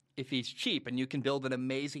if he's cheap and you can build an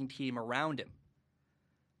amazing team around him.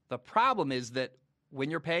 The problem is that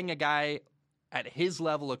when you're paying a guy at his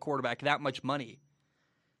level of quarterback that much money,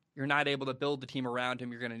 you're not able to build the team around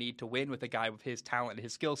him you're going to need to win with a guy with his talent and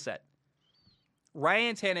his skill set.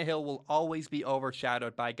 Ryan Tannehill will always be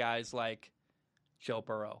overshadowed by guys like Joe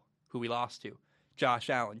Burrow, who we lost to, Josh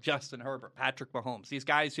Allen, Justin Herbert, Patrick Mahomes. These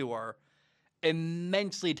guys who are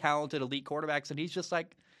immensely talented elite quarterbacks, and he's just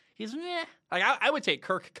he's meh. I would take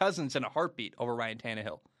Kirk Cousins in a heartbeat over Ryan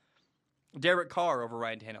Tannehill. Derek Carr over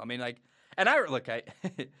Ryan Tannehill. I mean,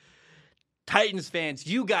 Titans fans,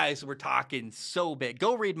 you guys were talking so big.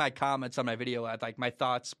 Go read my comments on my video at my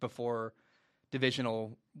thoughts before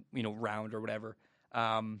divisional, round or whatever.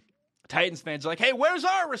 Titans fans are like, hey, where's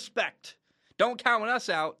our respect? Don't count us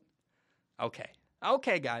out.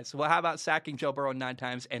 Okay, guys. Well, how about sacking Joe Burrow 9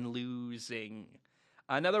 times and losing?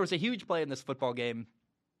 Now, there was a huge play in this football game.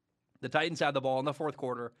 The Titans had the ball in the fourth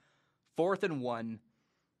quarter, 4th and 1.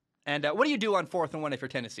 And what do you do on 4th and 1 if you're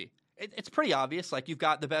Tennessee? It's pretty obvious. You've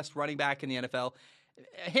got the best running back in the NFL.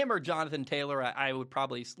 Him or Jonathan Taylor, I would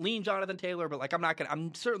probably lean Jonathan Taylor, but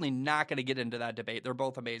I'm certainly not gonna get into that debate. They're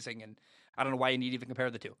both amazing, and I don't know why you need to even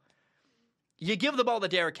compare the two. You give the ball to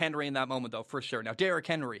Derrick Henry in that moment, though, for sure. Now, Derrick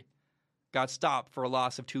Henry got stopped for a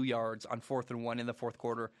loss of 2 yards on 4th and 1 in the fourth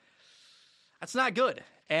quarter. That's not good.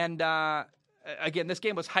 And again, this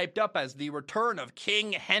game was hyped up as the return of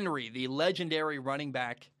King Henry, the legendary running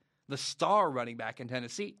back, the star running back in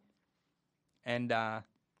Tennessee. And,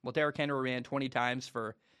 Derrick Henry ran 20 times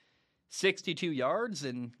for 62 yards,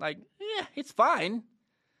 and, it's fine.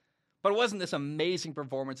 But it wasn't this amazing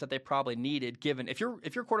performance that they probably needed, given if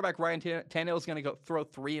your quarterback Ryan Tannehill is going to go throw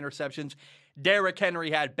 3 interceptions, Derrick Henry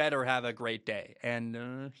had better have a great day.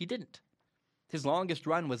 And he didn't. His longest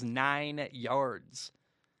run was 9 yards.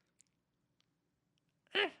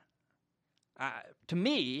 To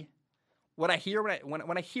me, what I hear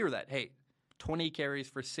when I hear that, hey, 20 carries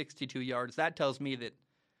for 62 yards, that tells me that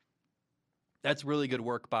that's really good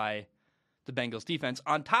work by the Bengals defense.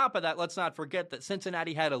 On top of that, let's not forget that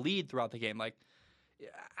Cincinnati had a lead throughout the game.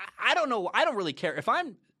 I don't know. I don't really care. If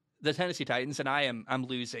I'm the Tennessee Titans and I'm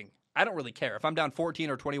losing, I don't really care. If I'm down 14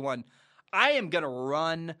 or 21, I am going to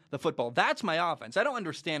run the football. That's my offense. I don't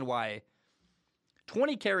understand why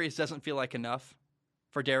 20 carries doesn't feel like enough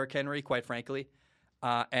for Derrick Henry, quite frankly.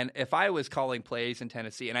 And if I was calling plays in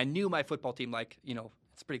Tennessee and I knew my football team,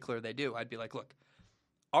 it's pretty clear they do, I'd be like, look,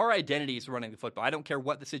 Our identity is running the football. I don't care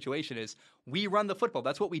what the situation is. We run the football.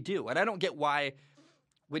 That's what we do. And I don't get why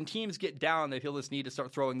when teams get down, they feel this need to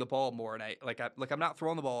start throwing the ball more. And I'm not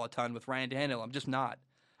throwing the ball a ton with Ryan Tannehill. I'm just not.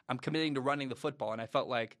 I'm committing to running the football. And I felt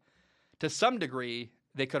like to some degree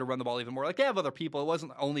they could have run the ball even more. Like they have other people. It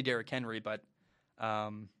wasn't only Derrick Henry, but I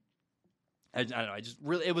don't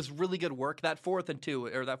know. It was really good work. That 4th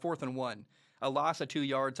and 1, a loss of 2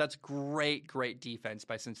 yards. That's great defense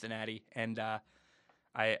by Cincinnati. And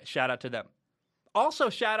I shout out to them. Also,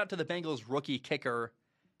 shout out to the Bengals rookie kicker,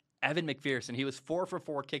 Evan McPherson. He was 4 for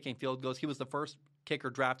 4 kicking field goals. He was the first kicker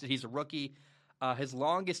drafted. He's a rookie. His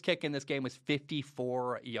longest kick in this game was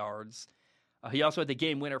 54 yards. He also had the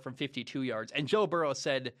game winner from 52 yards. And Joe Burrow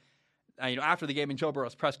said, after the game in Joe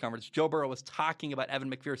Burrow's press conference, Joe Burrow was talking about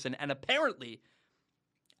Evan McPherson. And apparently,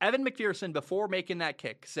 Evan McPherson, before making that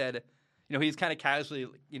kick, said, he's kind of casually,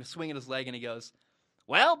 swinging his leg, and he goes,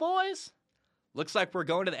 "Well, boys, looks like we're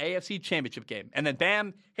going to the AFC Championship game." And then,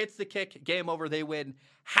 bam, hits the kick, game over, they win.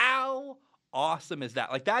 How awesome is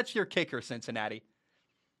that? Like, that's your kicker, Cincinnati.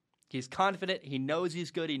 He's confident. He knows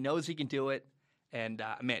he's good. He knows he can do it. And,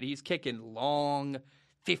 man, he's kicking long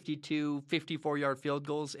 52, 54-yard field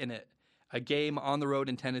goals in a game on the road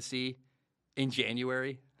in Tennessee in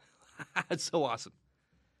January. That's so awesome.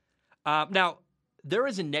 Now, there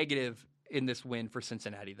is a negative in this win for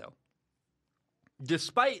Cincinnati, though.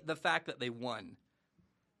 Despite the fact that they won,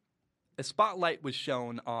 a spotlight was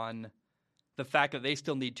shown on the fact that they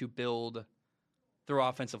still need to build their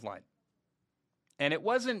offensive line. And it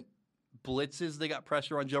wasn't blitzes that got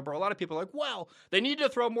pressure on Joe Burrow. A lot of people are like, well, they need to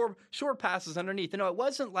throw more short passes underneath. It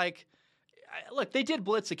wasn't like, look, they did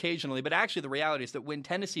blitz occasionally, but actually the reality is that when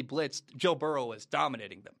Tennessee blitzed, Joe Burrow was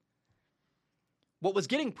dominating them. What was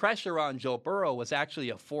getting pressure on Joe Burrow was actually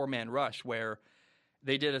a 4-man rush where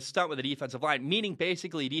they did a stunt with the defensive line, meaning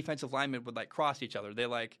basically defensive linemen would cross each other. They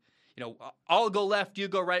I'll go left, you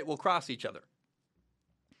go right, we'll cross each other.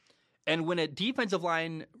 And when a defensive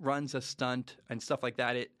line runs a stunt and stuff like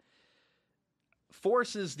that, it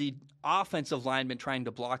forces the offensive lineman trying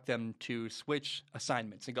to block them to switch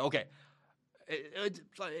assignments and go, okay,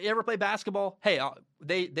 you ever play basketball? Hey,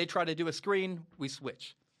 they try to do a screen, we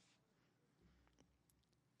switch.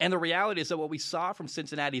 And the reality is that what we saw from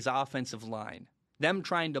Cincinnati's offensive line, them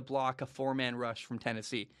trying to block a 4-man rush from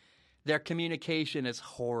Tennessee, their communication is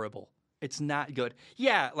horrible. It's not good.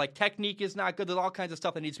 Yeah, technique is not good. There's all kinds of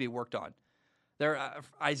stuff that needs to be worked on.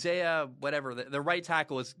 Isaiah, whatever, the right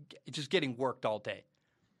tackle is just getting worked all day.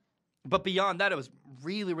 But beyond that, it was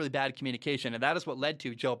really, really bad communication, and that is what led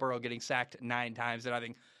to Joe Burrow getting sacked 9 times and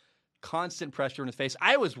having constant pressure in his face.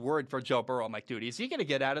 I was worried for Joe Burrow. I'm like, dude, is he going to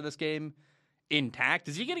get out of this game intact?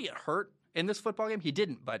 Is he going to get hurt in this football game? He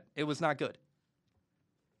didn't, but it was not good.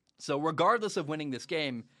 So regardless of winning this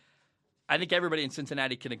game, I think everybody in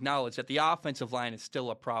Cincinnati can acknowledge that the offensive line is still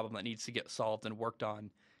a problem that needs to get solved and worked on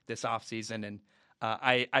this offseason. And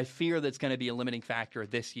I fear that's going to be a limiting factor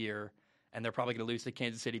this year, and they're probably going to lose to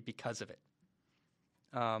Kansas City because of it.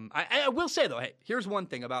 I will say, though, hey, here's one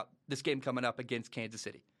thing about this game coming up against Kansas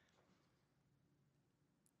City.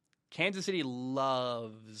 Kansas City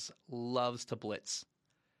loves to blitz.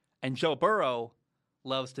 And Joe Burrow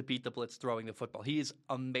loves to beat the blitz throwing the football. He is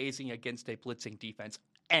amazing against a blitzing defense.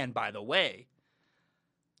 And by the way,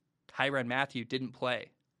 Tyrann Mathieu didn't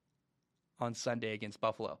play on Sunday against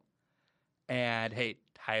Buffalo. And hey,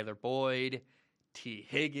 Tyler Boyd, T.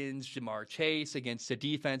 Higgins, Jamar Chase against a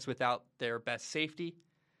defense without their best safety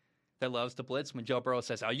that loves to blitz. When Joe Burrow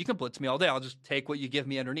says, "Oh, you can blitz me all day. I'll just take what you give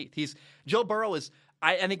me underneath." Joe Burrow is,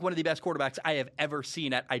 I think, one of the best quarterbacks I have ever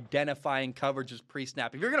seen at identifying coverages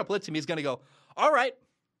pre-snap. If you're going to blitz him, he's going to go, "All right,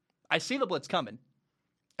 I see the blitz coming,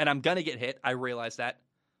 and I'm going to get hit. I realize that.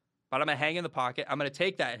 But I'm going to hang in the pocket. I'm going to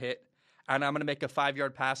take that hit, and I'm going to make a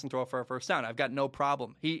 5-yard pass and throw for a first down. I've got no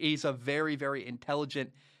problem." He's a very, very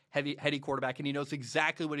intelligent, heady quarterback, and he knows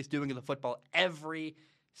exactly what he's doing in the football every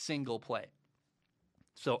single play.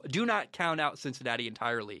 So do not count out Cincinnati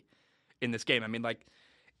entirely in this game. I mean,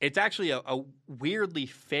 it's actually a weirdly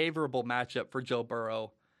favorable matchup for Joe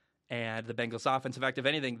Burrow and the Bengals offense. In fact, if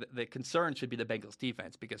anything, the concern should be the Bengals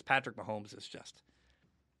defense because Patrick Mahomes is just,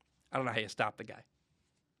 I don't know how you stop the guy.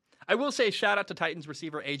 I will say shout out to Titans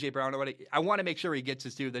receiver A.J. Brown. I want to make sure he gets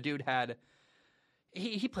his due. The dude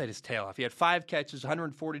he played his tail off. He had 5 catches,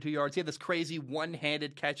 142 yards. He had this crazy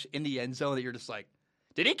one-handed catch in the end zone that you're just like,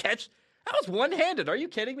 did he catch? That was one-handed. Are you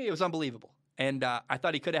kidding me? It was unbelievable. And I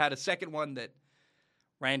thought he could have had a second one that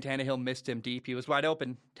Ryan Tannehill missed him deep. He was wide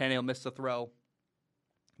open. Tannehill missed the throw.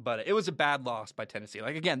 But it was a bad loss by Tennessee.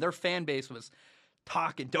 Again, their fan base was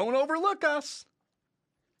talking, don't overlook us.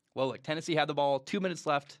 Well, look, Tennessee had the ball, 2 minutes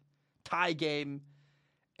left, tie game,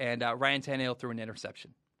 and Ryan Tannehill threw an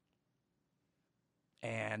interception.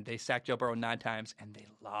 And they sacked Joe Burrow 9 times, and they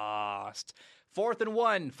lost. 4th and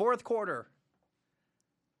 1, fourth quarter.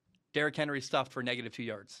 Derrick Henry stuffed for -2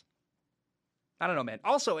 yards. I don't know, man.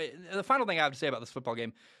 Also, the final thing I have to say about this football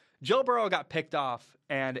game, Joe Burrow got picked off,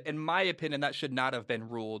 and in my opinion, that should not have been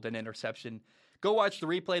ruled an interception. Go watch the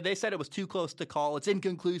replay. They said it was too close to call. It's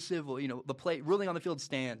inconclusive. You know, the play ruling on the field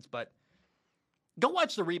stands, but go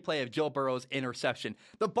watch the replay of Joe Burrow's interception.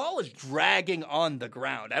 The ball is dragging on the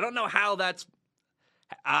ground. I don't know how that's.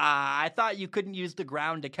 I thought you couldn't use the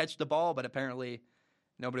ground to catch the ball, but apparently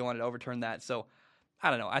nobody wanted to overturn that. So I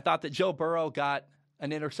don't know. I thought that Joe Burrow got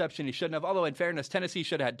an interception he shouldn't have. Although, in fairness, Tennessee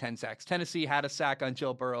should have had 10 sacks. Tennessee had a sack on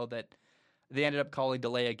Joe Burrow that they ended up calling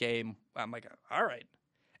delay a game. I'm like, all right.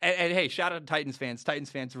 And hey, shout out to Titans fans. Titans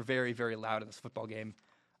fans were very, very loud in this football game.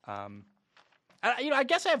 I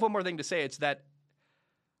guess I have one more thing to say. It's that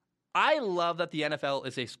I love that the NFL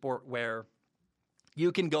is a sport where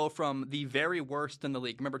you can go from the very worst in the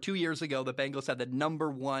league. Remember, 2 years ago, the Bengals had the number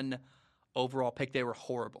 1 overall pick. They were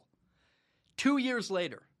horrible. 2 years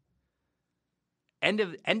later, end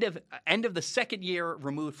of the second year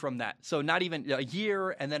removed from that. So not even a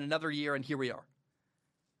year and then another year, and here we are.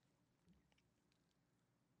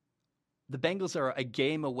 The Bengals are a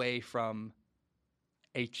game away from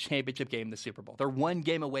a championship game, the Super Bowl. They're 1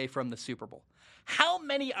 game away from the Super Bowl. How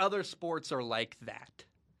many other sports are like that,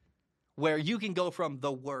 where you can go from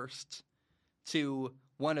the worst to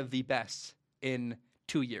one of the best in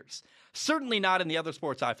 2 years? Certainly not in the other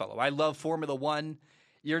sports I follow. I love Formula One.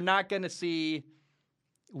 You're not going to see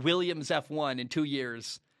Williams F1 in 2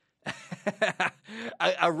 years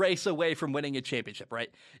a race away from winning a championship,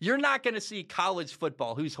 right? You're not going to see college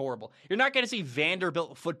football, who's horrible. You're not going to see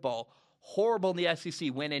Vanderbilt football, horrible in the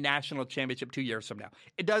SEC, win a national championship 2 years from now.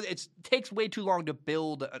 It takes way too long to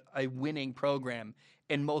build a winning program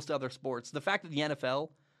in most other sports. The fact that the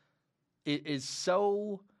NFL is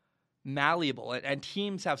so malleable and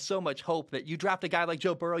teams have so much hope that you draft a guy like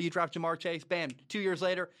Joe Burrow, you draft Jamar Chase, bam, 2 years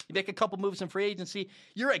later, you make a couple moves in free agency,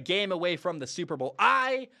 you're a game away from the Super Bowl.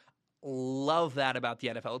 I love that about the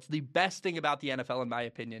NFL. It's the best thing about the NFL, in my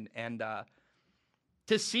opinion. And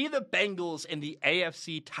to see the Bengals in the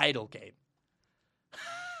AFC title game,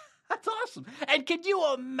 that's awesome. And can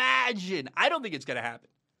you imagine? I don't think it's going to happen.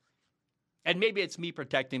 And maybe it's me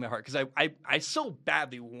protecting my heart because I so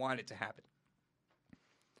badly want it to happen.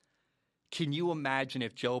 Can you imagine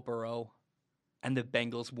if Joe Burrow and the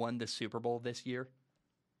Bengals won the Super Bowl this year?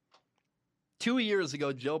 2 years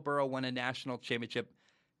ago, Joe Burrow won a national championship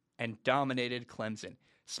and dominated Clemson.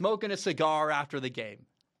 Smoking a cigar after the game.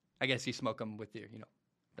 I guess you smoke them with your,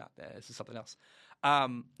 not that. This is something else.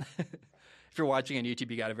 If you're watching on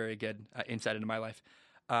YouTube, you got a very good insight into my life.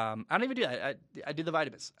 I don't even do that. I do the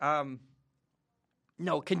vitamins.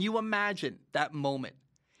 No, can you imagine that moment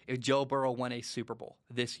if Joe Burrow won a Super Bowl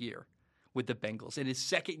this year with the Bengals in his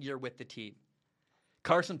second year with the team?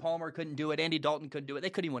 Carson Palmer couldn't do it. Andy Dalton couldn't do it. They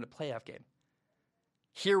couldn't even win a playoff game.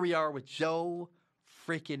 Here we are with Joe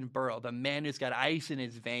freaking Burrow, the man who's got ice in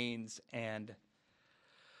his veins, and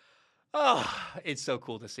it's so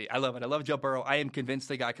cool to see. I love it. I love Joe Burrow. I am convinced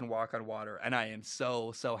the guy can walk on water, and I am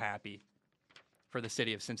so, so happy for the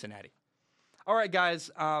city of Cincinnati. All right, guys,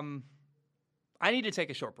 I need to take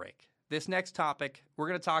a short break. This next topic, we're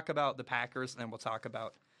going to talk about the Packers, and then we'll talk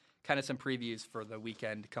about kind of some previews for the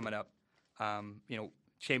weekend coming up.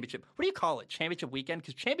 Championship. What do you call it? Championship weekend?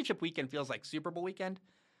 Because championship weekend feels like Super Bowl weekend,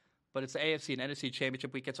 but it's the AFC and NFC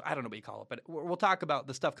championship weekend, so I don't know what you call it. But we'll talk about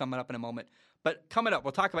the stuff coming up in a moment. But coming up,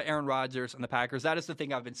 we'll talk about Aaron Rodgers and the Packers. That is the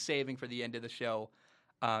thing I've been saving for the end of the show.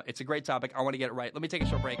 It's a great topic. I want to get it right. Let me take a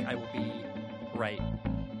short break. I will be right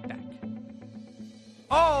back.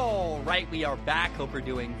 All right, we are back. Hope we're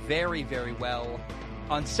doing very, very well.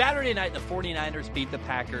 On Saturday night, the 49ers beat the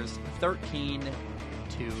Packers 13-10.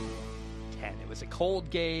 It was a cold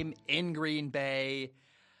game in Green Bay,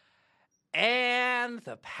 and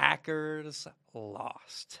the Packers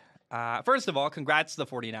lost. First of all, congrats to the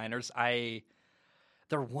 49ers.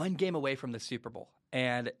 They're 1 game away from the Super Bowl,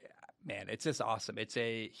 and man, it's just awesome. It's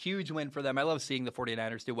a huge win for them. I love seeing the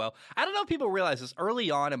 49ers do well. I don't know if people realize this. Early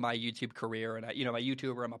on in my YouTube career, and my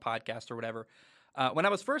YouTube or my podcast or whatever, when I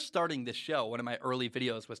was first starting this show, one of my early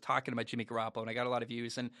videos was talking about Jimmy Garoppolo, and I got a lot of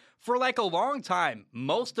views. And for like a long time,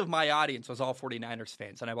 most of my audience was all 49ers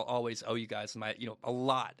fans, and I will always owe you guys a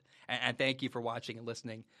lot. And thank you for watching and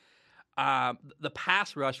listening. The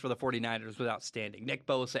pass rush for the 49ers was outstanding. Nick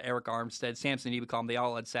Bosa, Eric Armstead, Samson Ebukam, they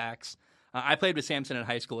all had sacks. I played with Samson in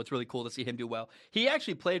high school. It's really cool to see him do well. He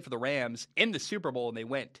actually played for the Rams in the Super Bowl, and they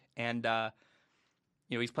went. And,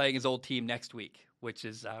 he's playing his old team next week, which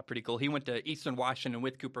is pretty cool. He went to Eastern Washington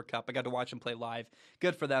with Cooper Kupp. I got to watch him play live.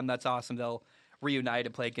 Good for them. That's awesome. They'll reunite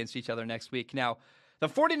and play against each other next week. Now, the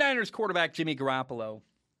 49ers quarterback, Jimmy Garoppolo,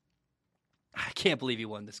 I can't believe he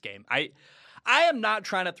won this game. I am not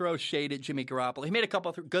trying to throw shade at Jimmy Garoppolo. He made a couple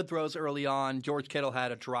of good throws early on. George Kittle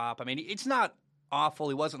had a drop. I mean, it's not awful.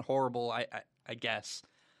 He wasn't horrible, I guess.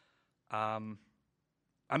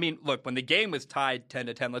 I mean, look, when the game was tied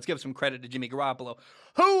 10-10, let's give some credit to Jimmy Garoppolo.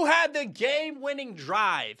 Who had the game-winning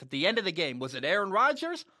drive at the end of the game? Was it Aaron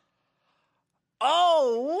Rodgers?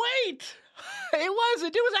 Oh, wait. It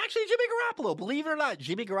wasn't. It was actually Jimmy Garoppolo. Believe it or not,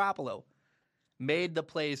 Jimmy Garoppolo made the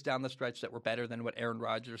plays down the stretch that were better than what Aaron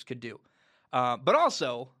Rodgers could do. But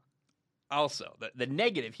also, the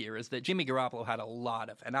negative here is that Jimmy Garoppolo had a lot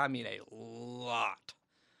of, and I mean a lot,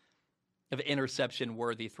 of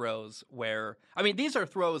interception-worthy throws where, I mean, these are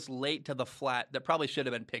throws late to the flat that probably should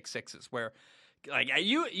have been pick sixes where, like,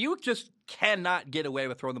 you just cannot get away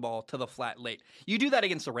with throwing the ball to the flat late. You do that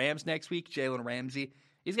against the Rams next week, Jalen Ramsey,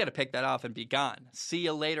 he's got to pick that off and be gone. See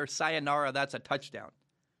you later, sayonara, that's a touchdown.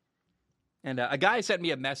 And a guy sent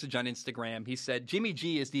me a message on Instagram. He said, Jimmy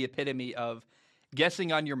G is the epitome of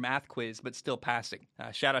guessing on your math quiz, but still passing.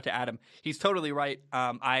 Shout out to Adam. He's totally right.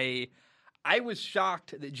 I was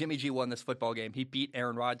shocked that Jimmy G won this football game. He beat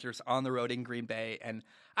Aaron Rodgers on the road in Green Bay. And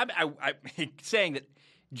I'm saying that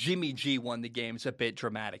Jimmy G won the game is a bit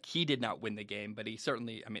dramatic. He did not win the game, but he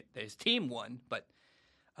certainly, I mean, his team won. But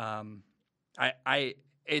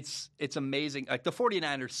it's amazing. Like, the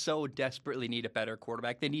 49ers so desperately need a better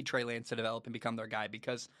quarterback. They need Trey Lance to develop and become their guy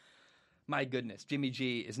because, my goodness, Jimmy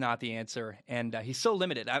G is not the answer. And he's so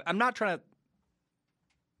limited. I'm not trying to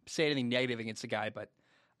say anything negative against the guy, but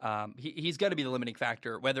he's going to be the limiting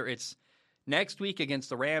factor, whether it's next week against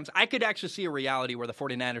the Rams. I could actually see a reality where the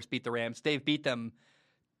 49ers beat the Rams. They've beat them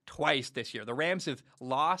twice this year. The Rams have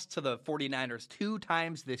lost to the 49ers 2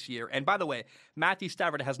 times this year. And by the way, Matthew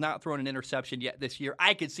Stafford has not thrown an interception yet this year.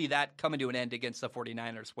 I could see that coming to an end against the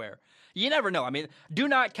 49ers where you never know. I mean, do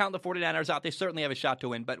not count the 49ers out. They certainly have a shot to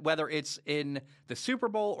win. But whether it's in the Super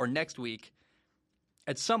Bowl or next week,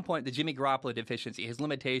 at some point, the Jimmy Garoppolo deficiency, his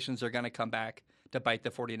limitations are going to come back to bite the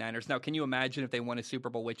 49ers. Now, can you imagine if they won a Super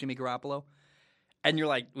Bowl with Jimmy Garoppolo? And you're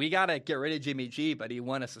like, we got to get rid of Jimmy G, but he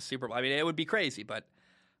won us a Super Bowl. I mean, it would be crazy, but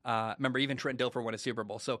remember, even Trent Dilfer won a Super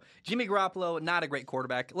Bowl. So Jimmy Garoppolo, not a great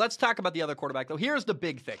quarterback. Let's talk about the other quarterback, though. Here's the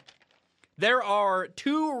big thing. There are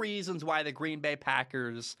 2 reasons why the Green Bay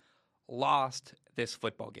Packers lost this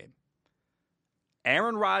football game.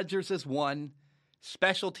 Aaron Rodgers is one.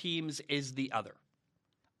 Special teams is the other.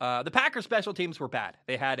 The Packers' special teams were bad.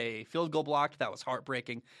 They had a field goal blocked. That was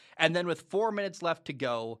heartbreaking. And then with 4 minutes left to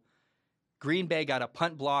go, Green Bay got a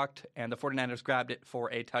punt blocked, and the 49ers grabbed it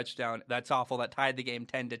for a touchdown. That's awful. That tied the game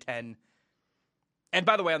 10-10. And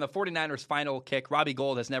by the way, on the 49ers' final kick, Robbie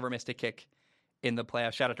Gould has never missed a kick in the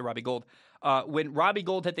playoffs. Shout out to Robbie Gould. When Robbie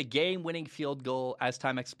Gould hit the game-winning field goal as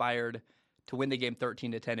time expired to win the game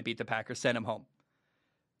 13-10 and beat the Packers, sent him home.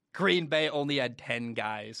 Green Bay only had 10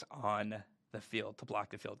 guys on the field to block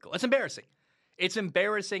the field goal. It's embarrassing. It's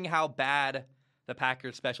embarrassing how bad the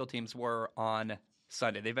Packers' special teams were on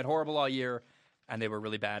Sunday. They've been horrible all year, and they were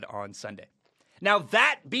really bad on Sunday. Now,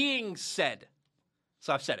 that being said,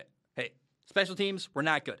 so I've said it. Hey, special teams were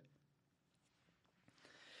not good.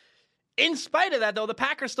 In spite of that, though, the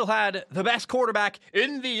Packers still had the best quarterback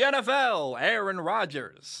in the NFL, Aaron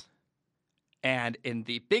Rodgers. And in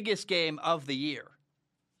the biggest game of the year,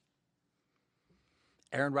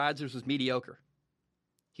 Aaron Rodgers was mediocre.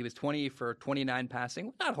 He was 20 for 29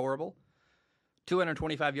 passing. Not horrible.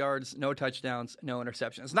 225 yards, no touchdowns, no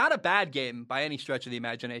interceptions. Not a bad game by any stretch of the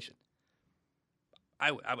imagination.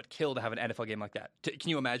 I would kill to have an NFL game like that. Can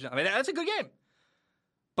you imagine? I mean, that's a good game.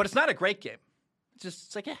 But it's not a great game.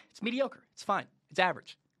 It's like, yeah, it's mediocre. It's fine. It's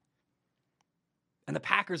average. And the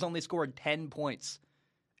Packers only scored 10 points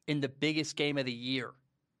in the biggest game of the year.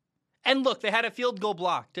 And look, they had a field goal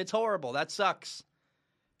blocked. It's horrible. That sucks.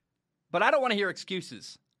 But I don't want to hear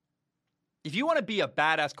excuses. If you want to be a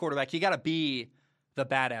badass quarterback, you got to be the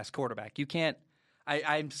badass quarterback. You can't.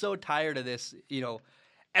 I'm so tired of this. You know,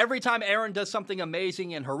 every time Aaron does something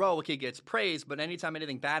amazing and heroic, he gets praised. But anytime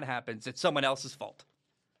anything bad happens, it's someone else's fault.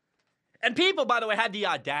 And people, by the way, had the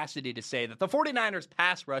audacity to say that the 49ers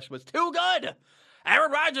pass rush was too good.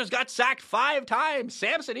 Aaron Rodgers got sacked 5 times.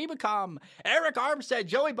 Samson Ebukam, Eric Armstead,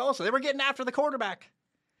 Joey Bosa. They were getting after the quarterback.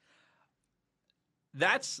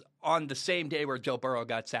 That's on the same day where Joe Burrow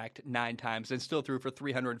got sacked 9 times and still threw for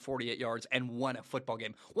 348 yards and won a football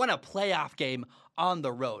game. Won a playoff game on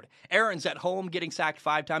the road. Aaron's at home getting sacked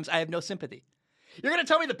 5 times. I have no sympathy. You're going to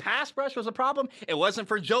tell me the pass rush was a problem? It wasn't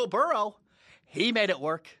for Joe Burrow. He made it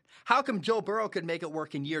work. How come Joe Burrow could make it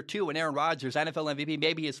work in year 2 and Aaron Rodgers, NFL MVP,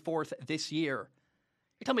 maybe his 4th this year?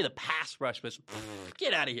 You tell me the pass rush was,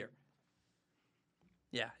 get out of here.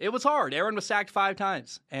 Yeah, it was hard. Aaron was sacked 5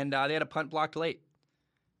 times, and they had a punt blocked late.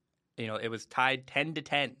 It was tied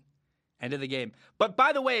 10-10, end of the game. But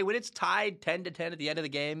by the way, when it's tied 10-10 at the end of the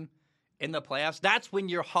game in the playoffs, that's when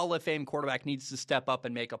your Hall of Fame quarterback needs to step up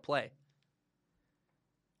and make a play.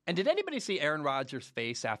 And did anybody see Aaron Rodgers'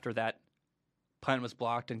 face after that punt was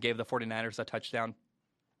blocked and gave the 49ers a touchdown?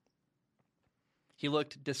 He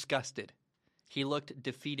looked disgusted. He looked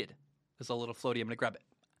defeated. There's a little floaty. I'm going to grab it.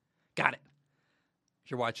 Got it. If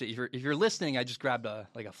you're watching, if you're listening, I just grabbed a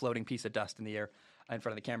floating piece of dust in the air in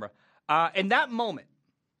front of the camera. In that moment,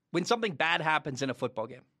 when something bad happens in a football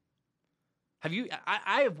game,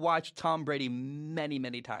 I have watched Tom Brady many,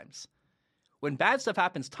 many times. When bad stuff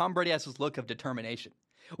happens, Tom Brady has this look of determination.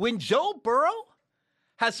 When Joe Burrow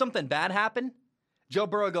has something bad happen, Joe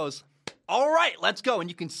Burrow goes, all right, let's go. And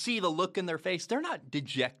you can see the look in their face. They're not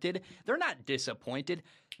dejected. They're not disappointed.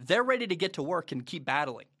 They're ready to get to work and keep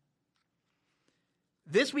battling.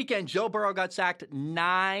 This weekend, Joe Burrow got sacked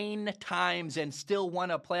 9 times and still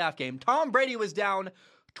won a playoff game. Tom Brady was down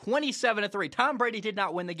 27-3. Tom Brady did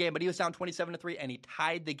not win the game, but he was down 27-3, and he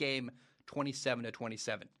tied the game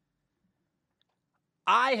 27-27.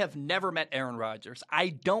 I have never met Aaron Rodgers. I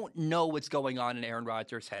don't know what's going on in Aaron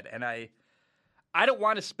Rodgers' head, and I don't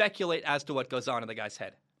want to speculate as to what goes on in the guy's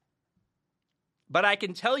head. But I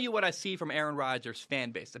can tell you what I see from Aaron Rodgers'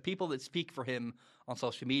 fan base, the people that speak for him on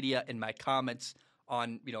social media, in my comments,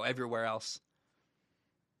 on everywhere else.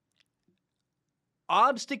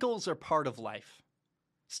 Obstacles are part of life.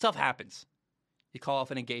 Stuff happens. You call off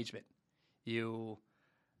an engagement. You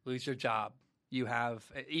lose your job. You have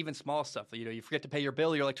even small stuff. You forget to pay your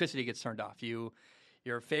bill. Your electricity gets turned off.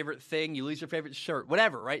 Your favorite thing. You lose your favorite shirt.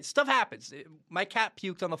 Whatever. Right? Stuff happens. My cat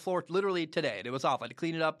puked on the floor literally today, and it was awful. I had to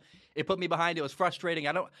clean it up. It put me behind. It was frustrating.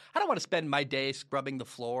 I don't want to spend my day scrubbing the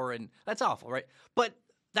floor, and that's awful, right? But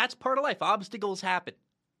that's part of life. Obstacles happen.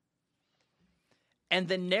 And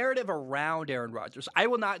the narrative around Aaron Rodgers, I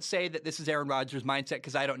will not say that this is Aaron Rodgers' mindset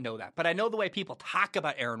because I don't know that. But I know the way people talk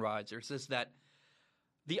about Aaron Rodgers is that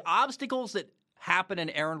the obstacles that happen in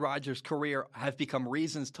Aaron Rodgers' career have become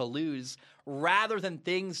reasons to lose rather than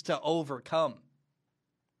things to overcome.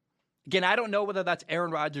 Again, I don't know whether that's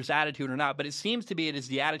Aaron Rodgers' attitude or not, but it seems to be it is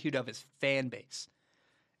the attitude of his fan base.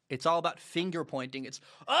 It's all about finger pointing. It's,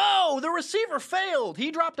 oh, the receiver failed.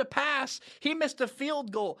 He dropped a pass. He missed a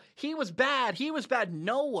field goal. He was bad.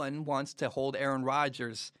 No one wants to hold Aaron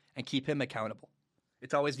Rodgers and keep him accountable.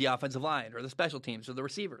 It's always the offensive line or the special teams or the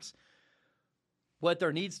receivers. What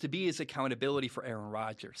there needs to be is accountability for Aaron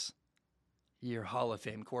Rodgers, your Hall of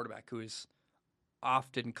Fame quarterback, who is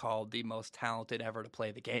often called the most talented ever to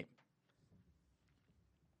play the game.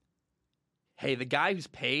 Hey, the guy who's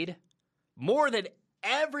paid more than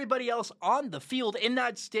everybody else on the field in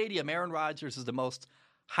that stadium, Aaron Rodgers is the most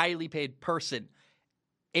highly paid person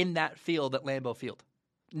in that field at Lambeau Field.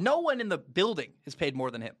 No one in the building is paid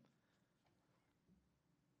more than him.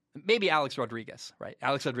 Maybe Alex Rodriguez, right?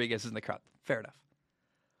 Alex Rodriguez is in the crowd. Fair enough.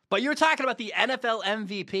 But you're talking about the NFL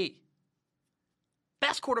MVP.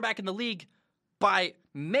 Best quarterback in the league by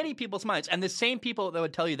many people's minds. And the same people that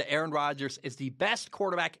would tell you that Aaron Rodgers is the best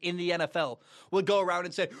quarterback in the NFL would go around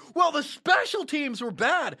and say, well, the special teams were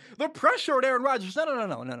bad. The pressure at Aaron Rodgers.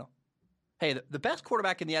 No. Hey, the best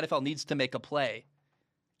quarterback in the NFL needs to make a play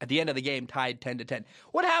at the end of the game tied 10-10.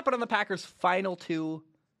 What happened on the Packers' final 2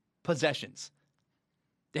 possessions?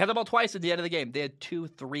 They had the ball twice at the end of the game. They had 2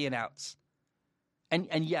 3-and-outs.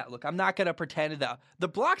 And yeah, look, I'm not going to pretend that the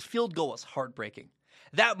blocked field goal was heartbreaking.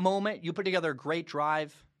 That moment, you put together a great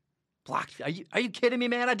drive, blocked. Are you kidding me,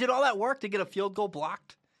 man? I did all that work to get a field goal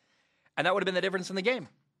blocked, and that would have been the difference in the game.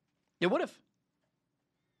 It would have.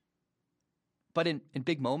 But in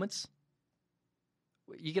big moments,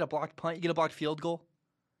 you get a blocked punt, you get a blocked field goal.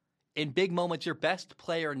 In big moments, your best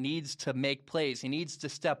player needs to make plays. He needs to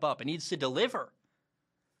step up. He needs to deliver.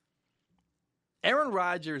 Aaron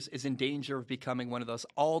Rodgers is in danger of becoming one of those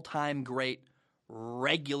all-time great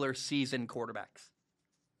regular season quarterbacks.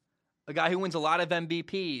 A guy who wins a lot of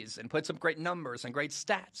MVPs and puts up great numbers and great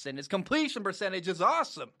stats, and his completion percentage is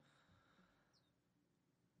awesome.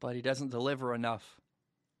 But he doesn't deliver enough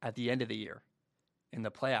at the end of the year in the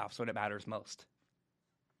playoffs when it matters most.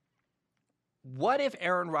 What if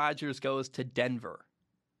Aaron Rodgers goes to Denver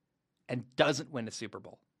and doesn't win a Super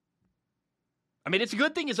Bowl? I mean, it's a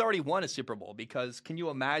good thing he's already won a Super Bowl because can you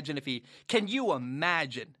imagine if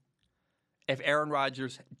Aaron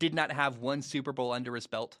Rodgers did not have one Super Bowl under his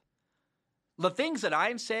belt? The things that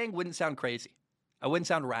I'm saying wouldn't sound crazy. I wouldn't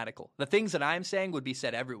sound radical. The things that I'm saying would be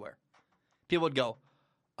said everywhere. People would go,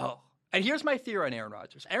 oh. And here's my theory on Aaron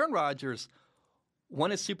Rodgers. Aaron Rodgers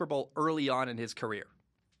won a Super Bowl early on in his career.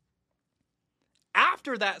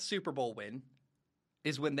 After that Super Bowl win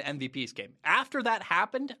is when the MVPs came. After that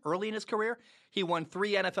happened early in his career, he won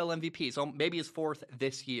 3 NFL MVPs, so maybe his 4th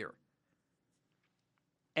this year.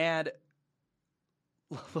 And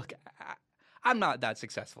look, I'm not that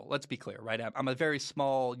successful. Let's be clear, right? I'm a very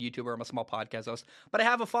small YouTuber. I'm a small podcast host, but I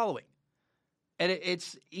have a following. And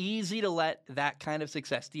it's easy to let that kind of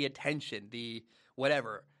success, the attention, the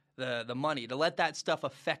whatever, the money, to let that stuff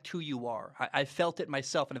affect who you are. I felt it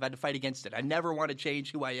myself and I've had to fight against it. I never want to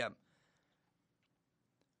change who I am.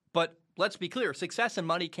 But let's be clear, success and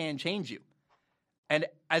money can change you. And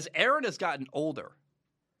as Aaron has gotten older,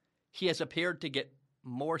 he has appeared to get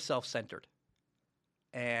more self-centered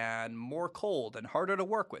and more cold and harder to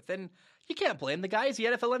work with. And you can't blame the guy. He's the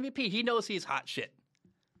NFL MVP. He knows he's hot shit.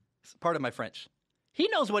 Pardon my French. He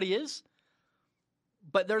knows what he is.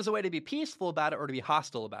 But there's a way to be peaceful about it or to be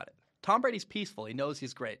hostile about it. Tom Brady's peaceful. He knows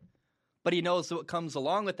he's great. But he knows that what comes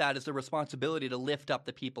along with that is the responsibility to lift up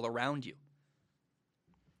the people around you.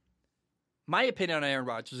 My opinion on Aaron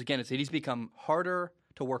Rodgers, again, is that he's become harder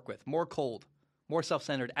to work with, more cold, more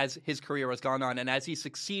self-centered as his career has gone on and as he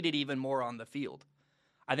succeeded even more on the field.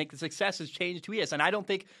 I think the success has changed who he is, and I don't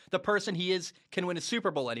think the person he is can win a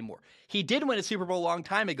Super Bowl anymore. He did win a Super Bowl a long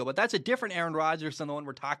time ago, but that's a different Aaron Rodgers than the one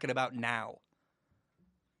we're talking about now.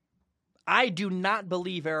 I do not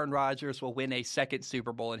believe Aaron Rodgers will win a second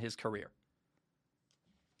Super Bowl in his career.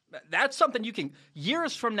 That's something you can,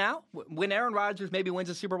 years from now, when Aaron Rodgers maybe wins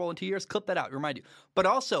a Super Bowl in 2 years, clip that out, remind you. But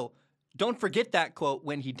also, don't forget that quote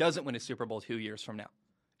when he doesn't win a Super Bowl 2 years from now.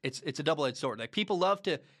 It's a double-edged sword. Like, people love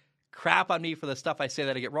to crap on me for the stuff I say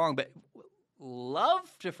that I get wrong, but love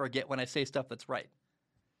to forget when I say stuff that's right.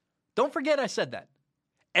 Don't forget I said that.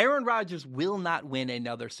 Aaron Rodgers will not win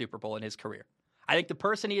another Super Bowl in his career. I think the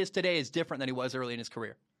person he is today is different than he was early in his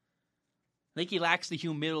career. I think he lacks the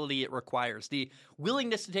humility it requires, the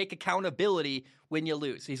willingness to take accountability when you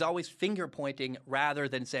lose. He's always finger-pointing rather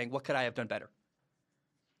than saying, what could I have done better?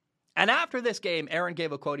 And after this game, Aaron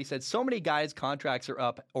gave a quote. He said, so many guys' contracts are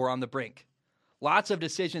up or on the brink. Lots of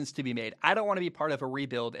decisions to be made. I don't want to be part of a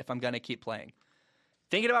rebuild if I'm going to keep playing.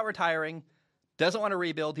 Thinking about retiring, doesn't want to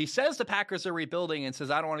rebuild. He says the Packers are rebuilding and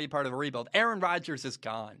says, I don't want to be part of a rebuild. Aaron Rodgers is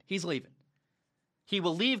gone. He's leaving. He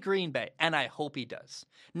will leave Green Bay, and I hope he does.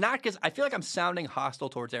 Not because I feel like I'm sounding hostile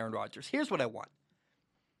towards Aaron Rodgers. Here's what I want.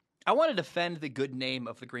 I want to defend the good name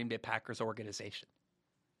of the Green Bay Packers organization.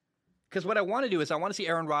 Because what I want to do is I want to see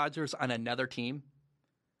Aaron Rodgers on another team,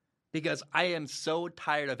 because I am so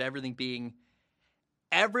tired of everything being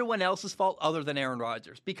everyone else's fault other than Aaron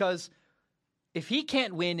Rodgers. Because if he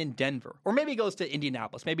can't win in Denver, or maybe he goes to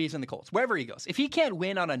Indianapolis, maybe he's in the Colts, wherever he goes, if he can't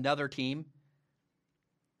win on another team,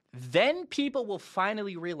 then people will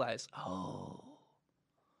finally realize, oh,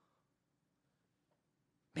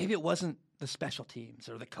 maybe it wasn't the special teams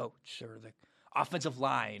or the coach or the offensive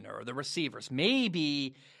line or the receivers.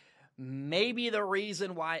 Maybe the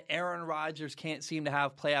reason why Aaron Rodgers can't seem to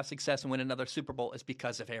have playoff success and win another Super Bowl is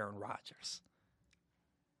because of Aaron Rodgers.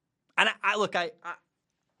 And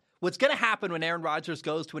what's going to happen when Aaron Rodgers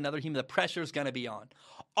goes to another team, the pressure's going to be on.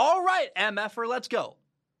 All right, MFer, let's go.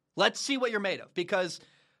 Let's see what you're made of, because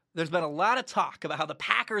there's been a lot of talk about how the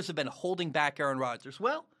Packers have been holding back Aaron Rodgers.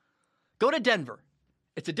 Well, go to Denver.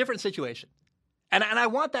 It's a different situation. And I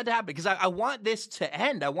want that to happen because I want this to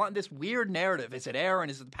end. I want this weird narrative. Is it Aaron?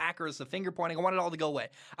 Is it the Packers? The finger pointing? I want it all to go away.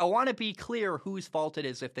 I want to be clear whose fault it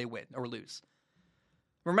is if they win or lose.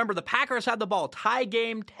 Remember, the Packers had the ball, tie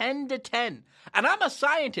game 10-10. And I'm a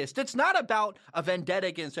scientist. It's not about a vendetta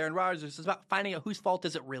against Aaron Rodgers. It's about finding out whose fault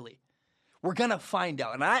is it really. We're going to find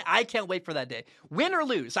out. And I can't wait for that day. Win or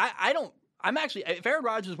lose. I'm actually, if Aaron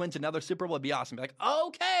Rodgers wins another Super Bowl, it'd be awesome. Be like,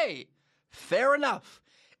 okay, fair enough.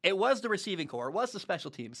 It was the receiving core. It was the special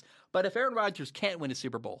teams. But if Aaron Rodgers can't win a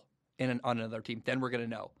Super Bowl on another team, then we're going to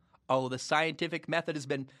know. Oh, the scientific method has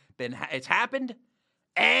been it's happened,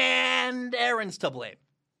 and Aaron's to blame.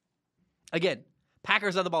 Again,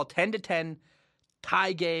 Packers have the ball 10-10,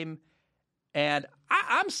 tie game. And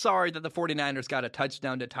I'm sorry that the 49ers got a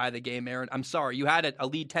touchdown to tie the game, Aaron. I'm sorry. You had a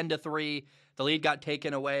lead 10-3. The lead got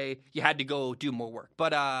taken away. You had to go do more work.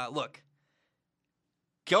 But look,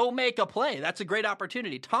 go make a play. That's a great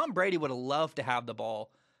opportunity. Tom Brady would have loved to have the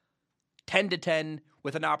ball 10-10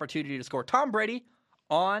 with an opportunity to score. Tom Brady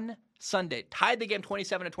on Sunday tied the game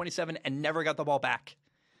 27-27 and never got the ball back.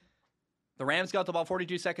 The Rams got the ball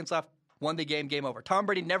 42 seconds left, won the game, game over. Tom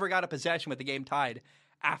Brady never got a possession with the game tied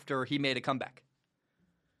after he made a comeback.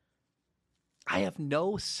 I have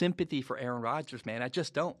no sympathy for Aaron Rodgers, man. I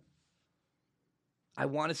just don't. I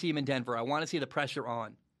want to see him in Denver. I want to see the pressure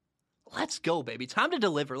on. Let's go, baby. Time to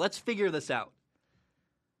deliver. Let's figure this out.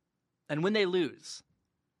 And when they lose,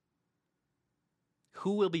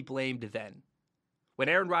 who will be blamed then? When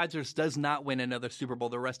Aaron Rodgers does not win another Super Bowl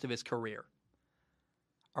the rest of his career,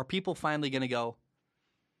 are people finally going to go,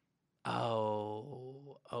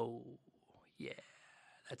 oh, yeah,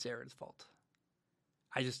 that's Aaron's fault?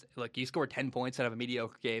 Look, you scored 10 points out of a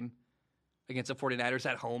mediocre game against the 49ers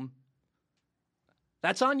at home.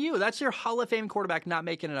 That's on you. That's your Hall of Fame quarterback not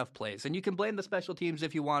making enough plays. And you can blame the special teams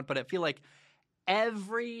if you want, but I feel like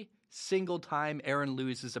every single time Aaron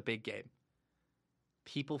loses a big game,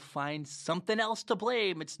 people find something else to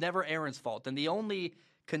blame. It's never Aaron's fault. And the only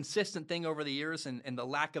consistent thing over the years and the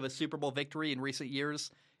lack of a Super Bowl victory in recent years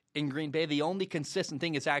in Green Bay, the only consistent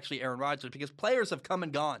thing is actually Aaron Rodgers, because players have come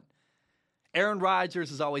and gone. Aaron Rodgers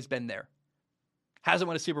has always been there. Hasn't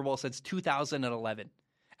won a Super Bowl since 2011.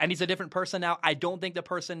 And he's a different person now. I don't think the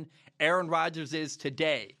person Aaron Rodgers is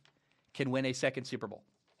today can win a second Super Bowl.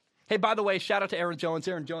 Hey, by the way, shout out to Aaron Jones.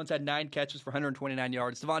 Aaron Jones had 9 catches for 129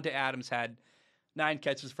 yards. Devontae Adams had 9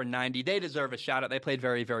 catches for 90. They deserve a shout out. They played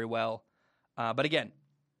very, very well. But again,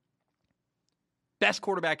 best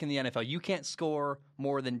quarterback in the NFL. You can't score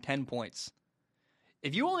more than 10 points.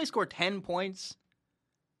 If you only score 10 points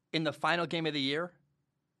in the final game of the year,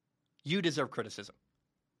 you deserve criticism.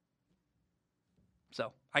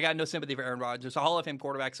 So I got no sympathy for Aaron Rodgers, a Hall of Fame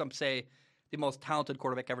quarterback. Some say the most talented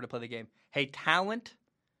quarterback ever to play the game. Hey, talent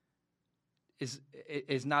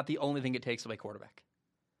is not the only thing it takes to play quarterback.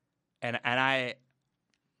 And I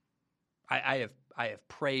have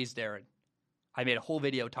praised Aaron. I made a whole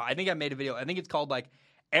video. I think I made a video. I think it's called like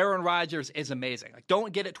Aaron Rodgers is amazing. Like,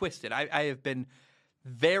 don't get it twisted. I have been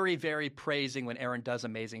very, very praising when Aaron does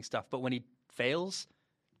amazing stuff. But when he fails,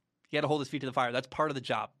 you got to hold his feet to the fire. That's part of the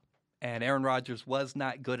job. And Aaron Rodgers was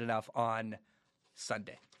not good enough on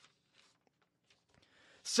Sunday.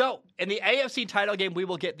 So, in the AFC title game, we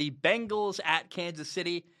will get the Bengals at Kansas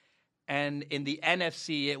City. And in the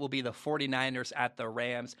NFC, it will be the 49ers at the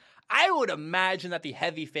Rams. I would imagine that the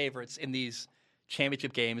heavy favorites in these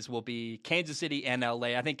championship games will be Kansas City and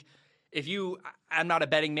LA. I think I'm not a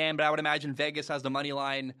betting man, but I would imagine Vegas has the money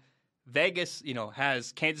line. Vegas,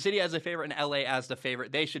 has Kansas City as a favorite and LA as the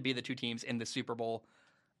favorite. They should be the two teams in the Super Bowl.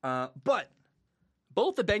 But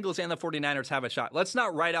both the Bengals and the 49ers have a shot. Let's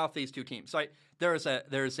not write off these two teams. So there's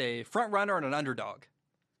a front runner and an underdog.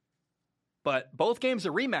 But both games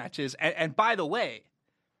are rematches. And by the way,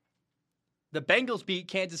 the Bengals beat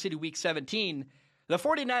Kansas City Week 17. The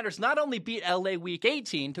 49ers not only beat LA Week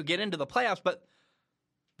 18 to get into the playoffs, but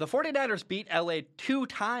the 49ers beat LA 2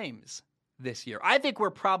 times this year. I think we're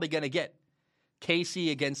probably going to get KC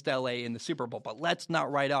against LA in the Super Bowl, but let's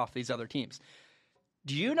not write off these other teams.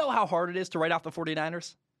 Do you know how hard it is to write off the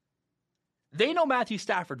 49ers? They know Matthew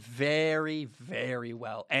Stafford very, very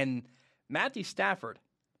well. And Matthew Stafford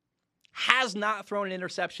has not thrown an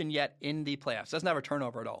interception yet in the playoffs. Doesn't have a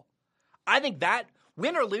turnover at all. I think that,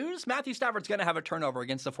 win or lose, Matthew Stafford's going to have a turnover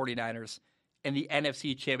against the 49ers in the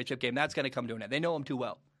NFC Championship game. That's going to come to an end. They know him too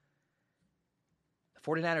well. The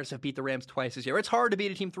 49ers have beat the Rams twice this year. It's hard to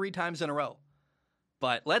beat a team 3 times in a row.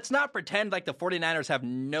 But let's not pretend like the 49ers have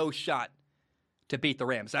no shot to beat the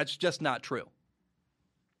Rams. That's just not true.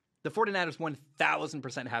 The 49ers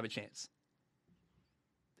 1,000% have a chance.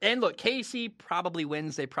 And look, KC probably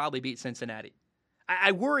wins. They probably beat Cincinnati.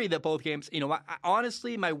 I worry that both games,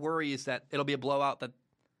 honestly, my worry is that it'll be a blowout, that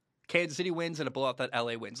Kansas City wins, and a blowout that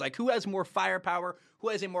LA wins. Like, who has more firepower? Who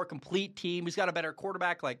has a more complete team? Who's got a better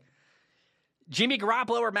quarterback? Like, Jimmy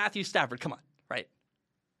Garoppolo or Matthew Stafford? Come on, right?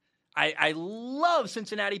 I love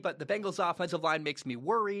Cincinnati, but the Bengals' offensive line makes me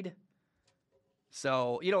worried.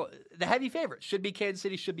 So, the heavy favorites should be Kansas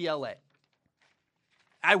City, should be LA.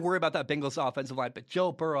 I worry about that Bengals offensive line, but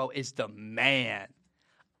Joe Burrow is the man.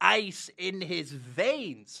 Ice in his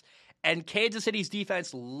veins. And Kansas City's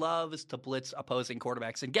defense loves to blitz opposing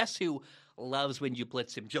quarterbacks. And guess who loves when you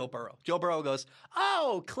blitz him? Joe Burrow. Joe Burrow goes,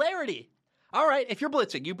 oh, clarity. All right, if you're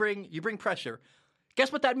blitzing, you bring pressure.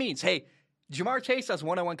 Guess what that means? Hey, Jamar Chase has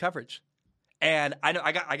one-on-one coverage. And I know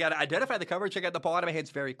I got to identify the coverage. I got the ball out of my hands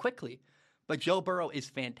very quickly. But Joe Burrow is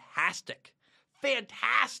fantastic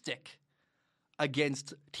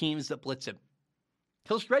against teams that blitz him.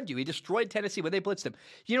 He'll shred you. He destroyed Tennessee when they blitzed him.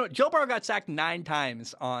 Joe Burrow got sacked 9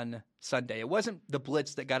 times on Sunday. It wasn't the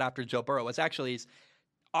blitz that got after Joe Burrow. It was actually his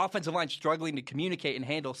offensive line struggling to communicate and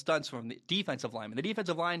handle stunts from the defensive line. And the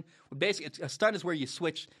defensive line, basically, a stunt is where you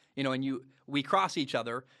switch, and we cross each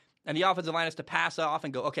other. And the offensive line has to pass off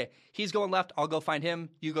and go, okay, he's going left, I'll go find him,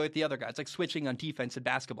 you go get the other guy. It's like switching on defense in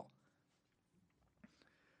basketball.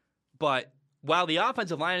 But while the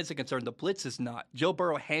offensive line isn't concerned, the blitz is not. Joe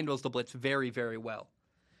Burrow handles the blitz very, very well.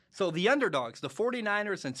 So the underdogs, the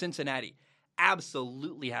 49ers and Cincinnati,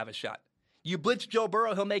 absolutely have a shot. You blitz Joe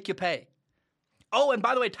Burrow, he'll make you pay. Oh, and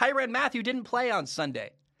by the way, Tyrann Mathieu didn't play on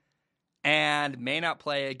Sunday and may not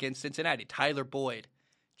play against Cincinnati. Tyler Boyd,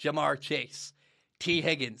 Jamar Chase, T.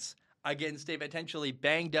 Higgins against a potentially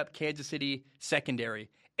banged-up Kansas City secondary.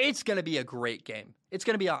 It's going to be a great game. It's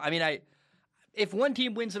going to be if one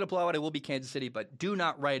team wins in a blowout, it will be Kansas City, but do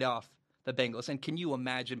not write off the Bengals. And can you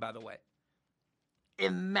imagine, by the way,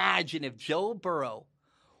 imagine if Joe Burrow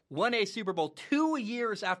won a Super Bowl 2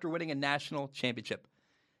 years after winning a national championship.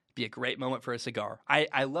 Be a great moment for a cigar.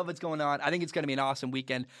 I love what's going on. I think it's going to be an awesome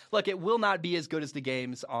weekend. Look, it will not be as good as the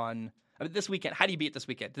games this weekend. How do you beat this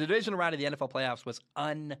weekend? The divisional round of the NFL playoffs was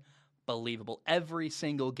unbelievable. Every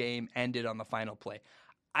single game ended on the final play.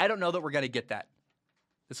 I don't know that we're going to get that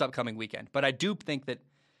this upcoming weekend, but I do think that,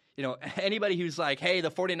 anybody who's like, hey, the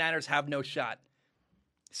 49ers have no shot.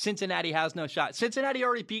 Cincinnati has no shot. Cincinnati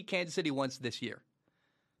already beat Kansas City once this year.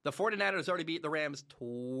 The 49ers already beat the Rams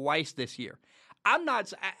twice this year. In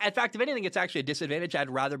fact, if anything, it's actually a disadvantage. I'd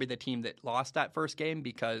rather be the team that lost that first game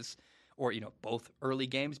both early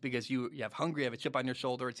games, because you have hungry, you have a chip on your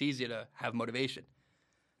shoulder. It's easy to have motivation.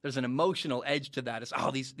 There's an emotional edge to that. It's,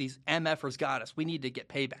 these MFers got us. We need to get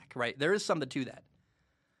payback, right? There is something to that.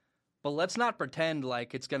 But let's not pretend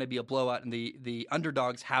like it's going to be a blowout and the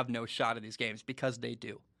underdogs have no shot in these games, because they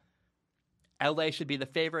do. LA should be the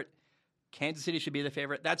favorite. Kansas City should be the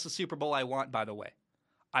favorite. That's the Super Bowl I want, by the way.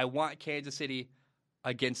 I want Kansas City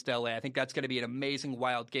against LA. I think that's going to be an amazing,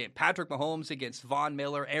 wild game. Patrick Mahomes against Von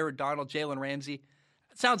Miller, Aaron Donald, Jalen Ramsey.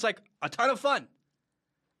 That sounds like a ton of fun.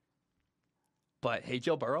 But hey,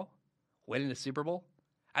 Joe Burrow winning the Super Bowl?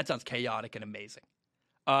 That sounds chaotic and amazing.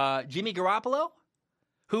 Jimmy Garoppolo,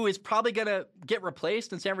 who is probably going to get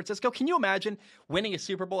replaced in San Francisco. Can you imagine winning a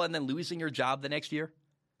Super Bowl and then losing your job the next year?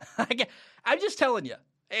 I'm just telling you.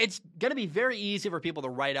 It's going to be very easy for people to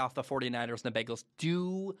write off the 49ers and the Bengals.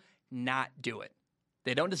 Do not do it.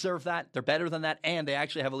 They don't deserve that. They're better than that, and they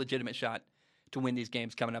actually have a legitimate shot to win these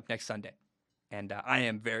games coming up next Sunday. And I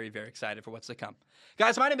am very, very excited for what's to come.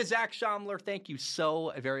 Guys, my name is Zach Schaumler. Thank you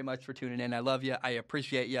so very much for tuning in. I love you. I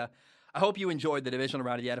appreciate you. I hope you enjoyed the divisional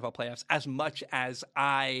round of the NFL playoffs as much as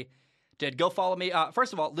I did. Go follow me.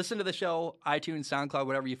 First of all, listen to the show, iTunes, SoundCloud,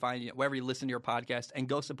 whatever you find, wherever you listen to your podcast, and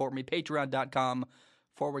go support me,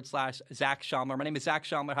 patreon.com/Zach Schaumler. My name is Zach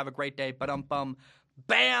Schaumler. Have a great day. Ba-dum-bum.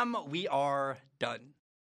 Bam! We are done.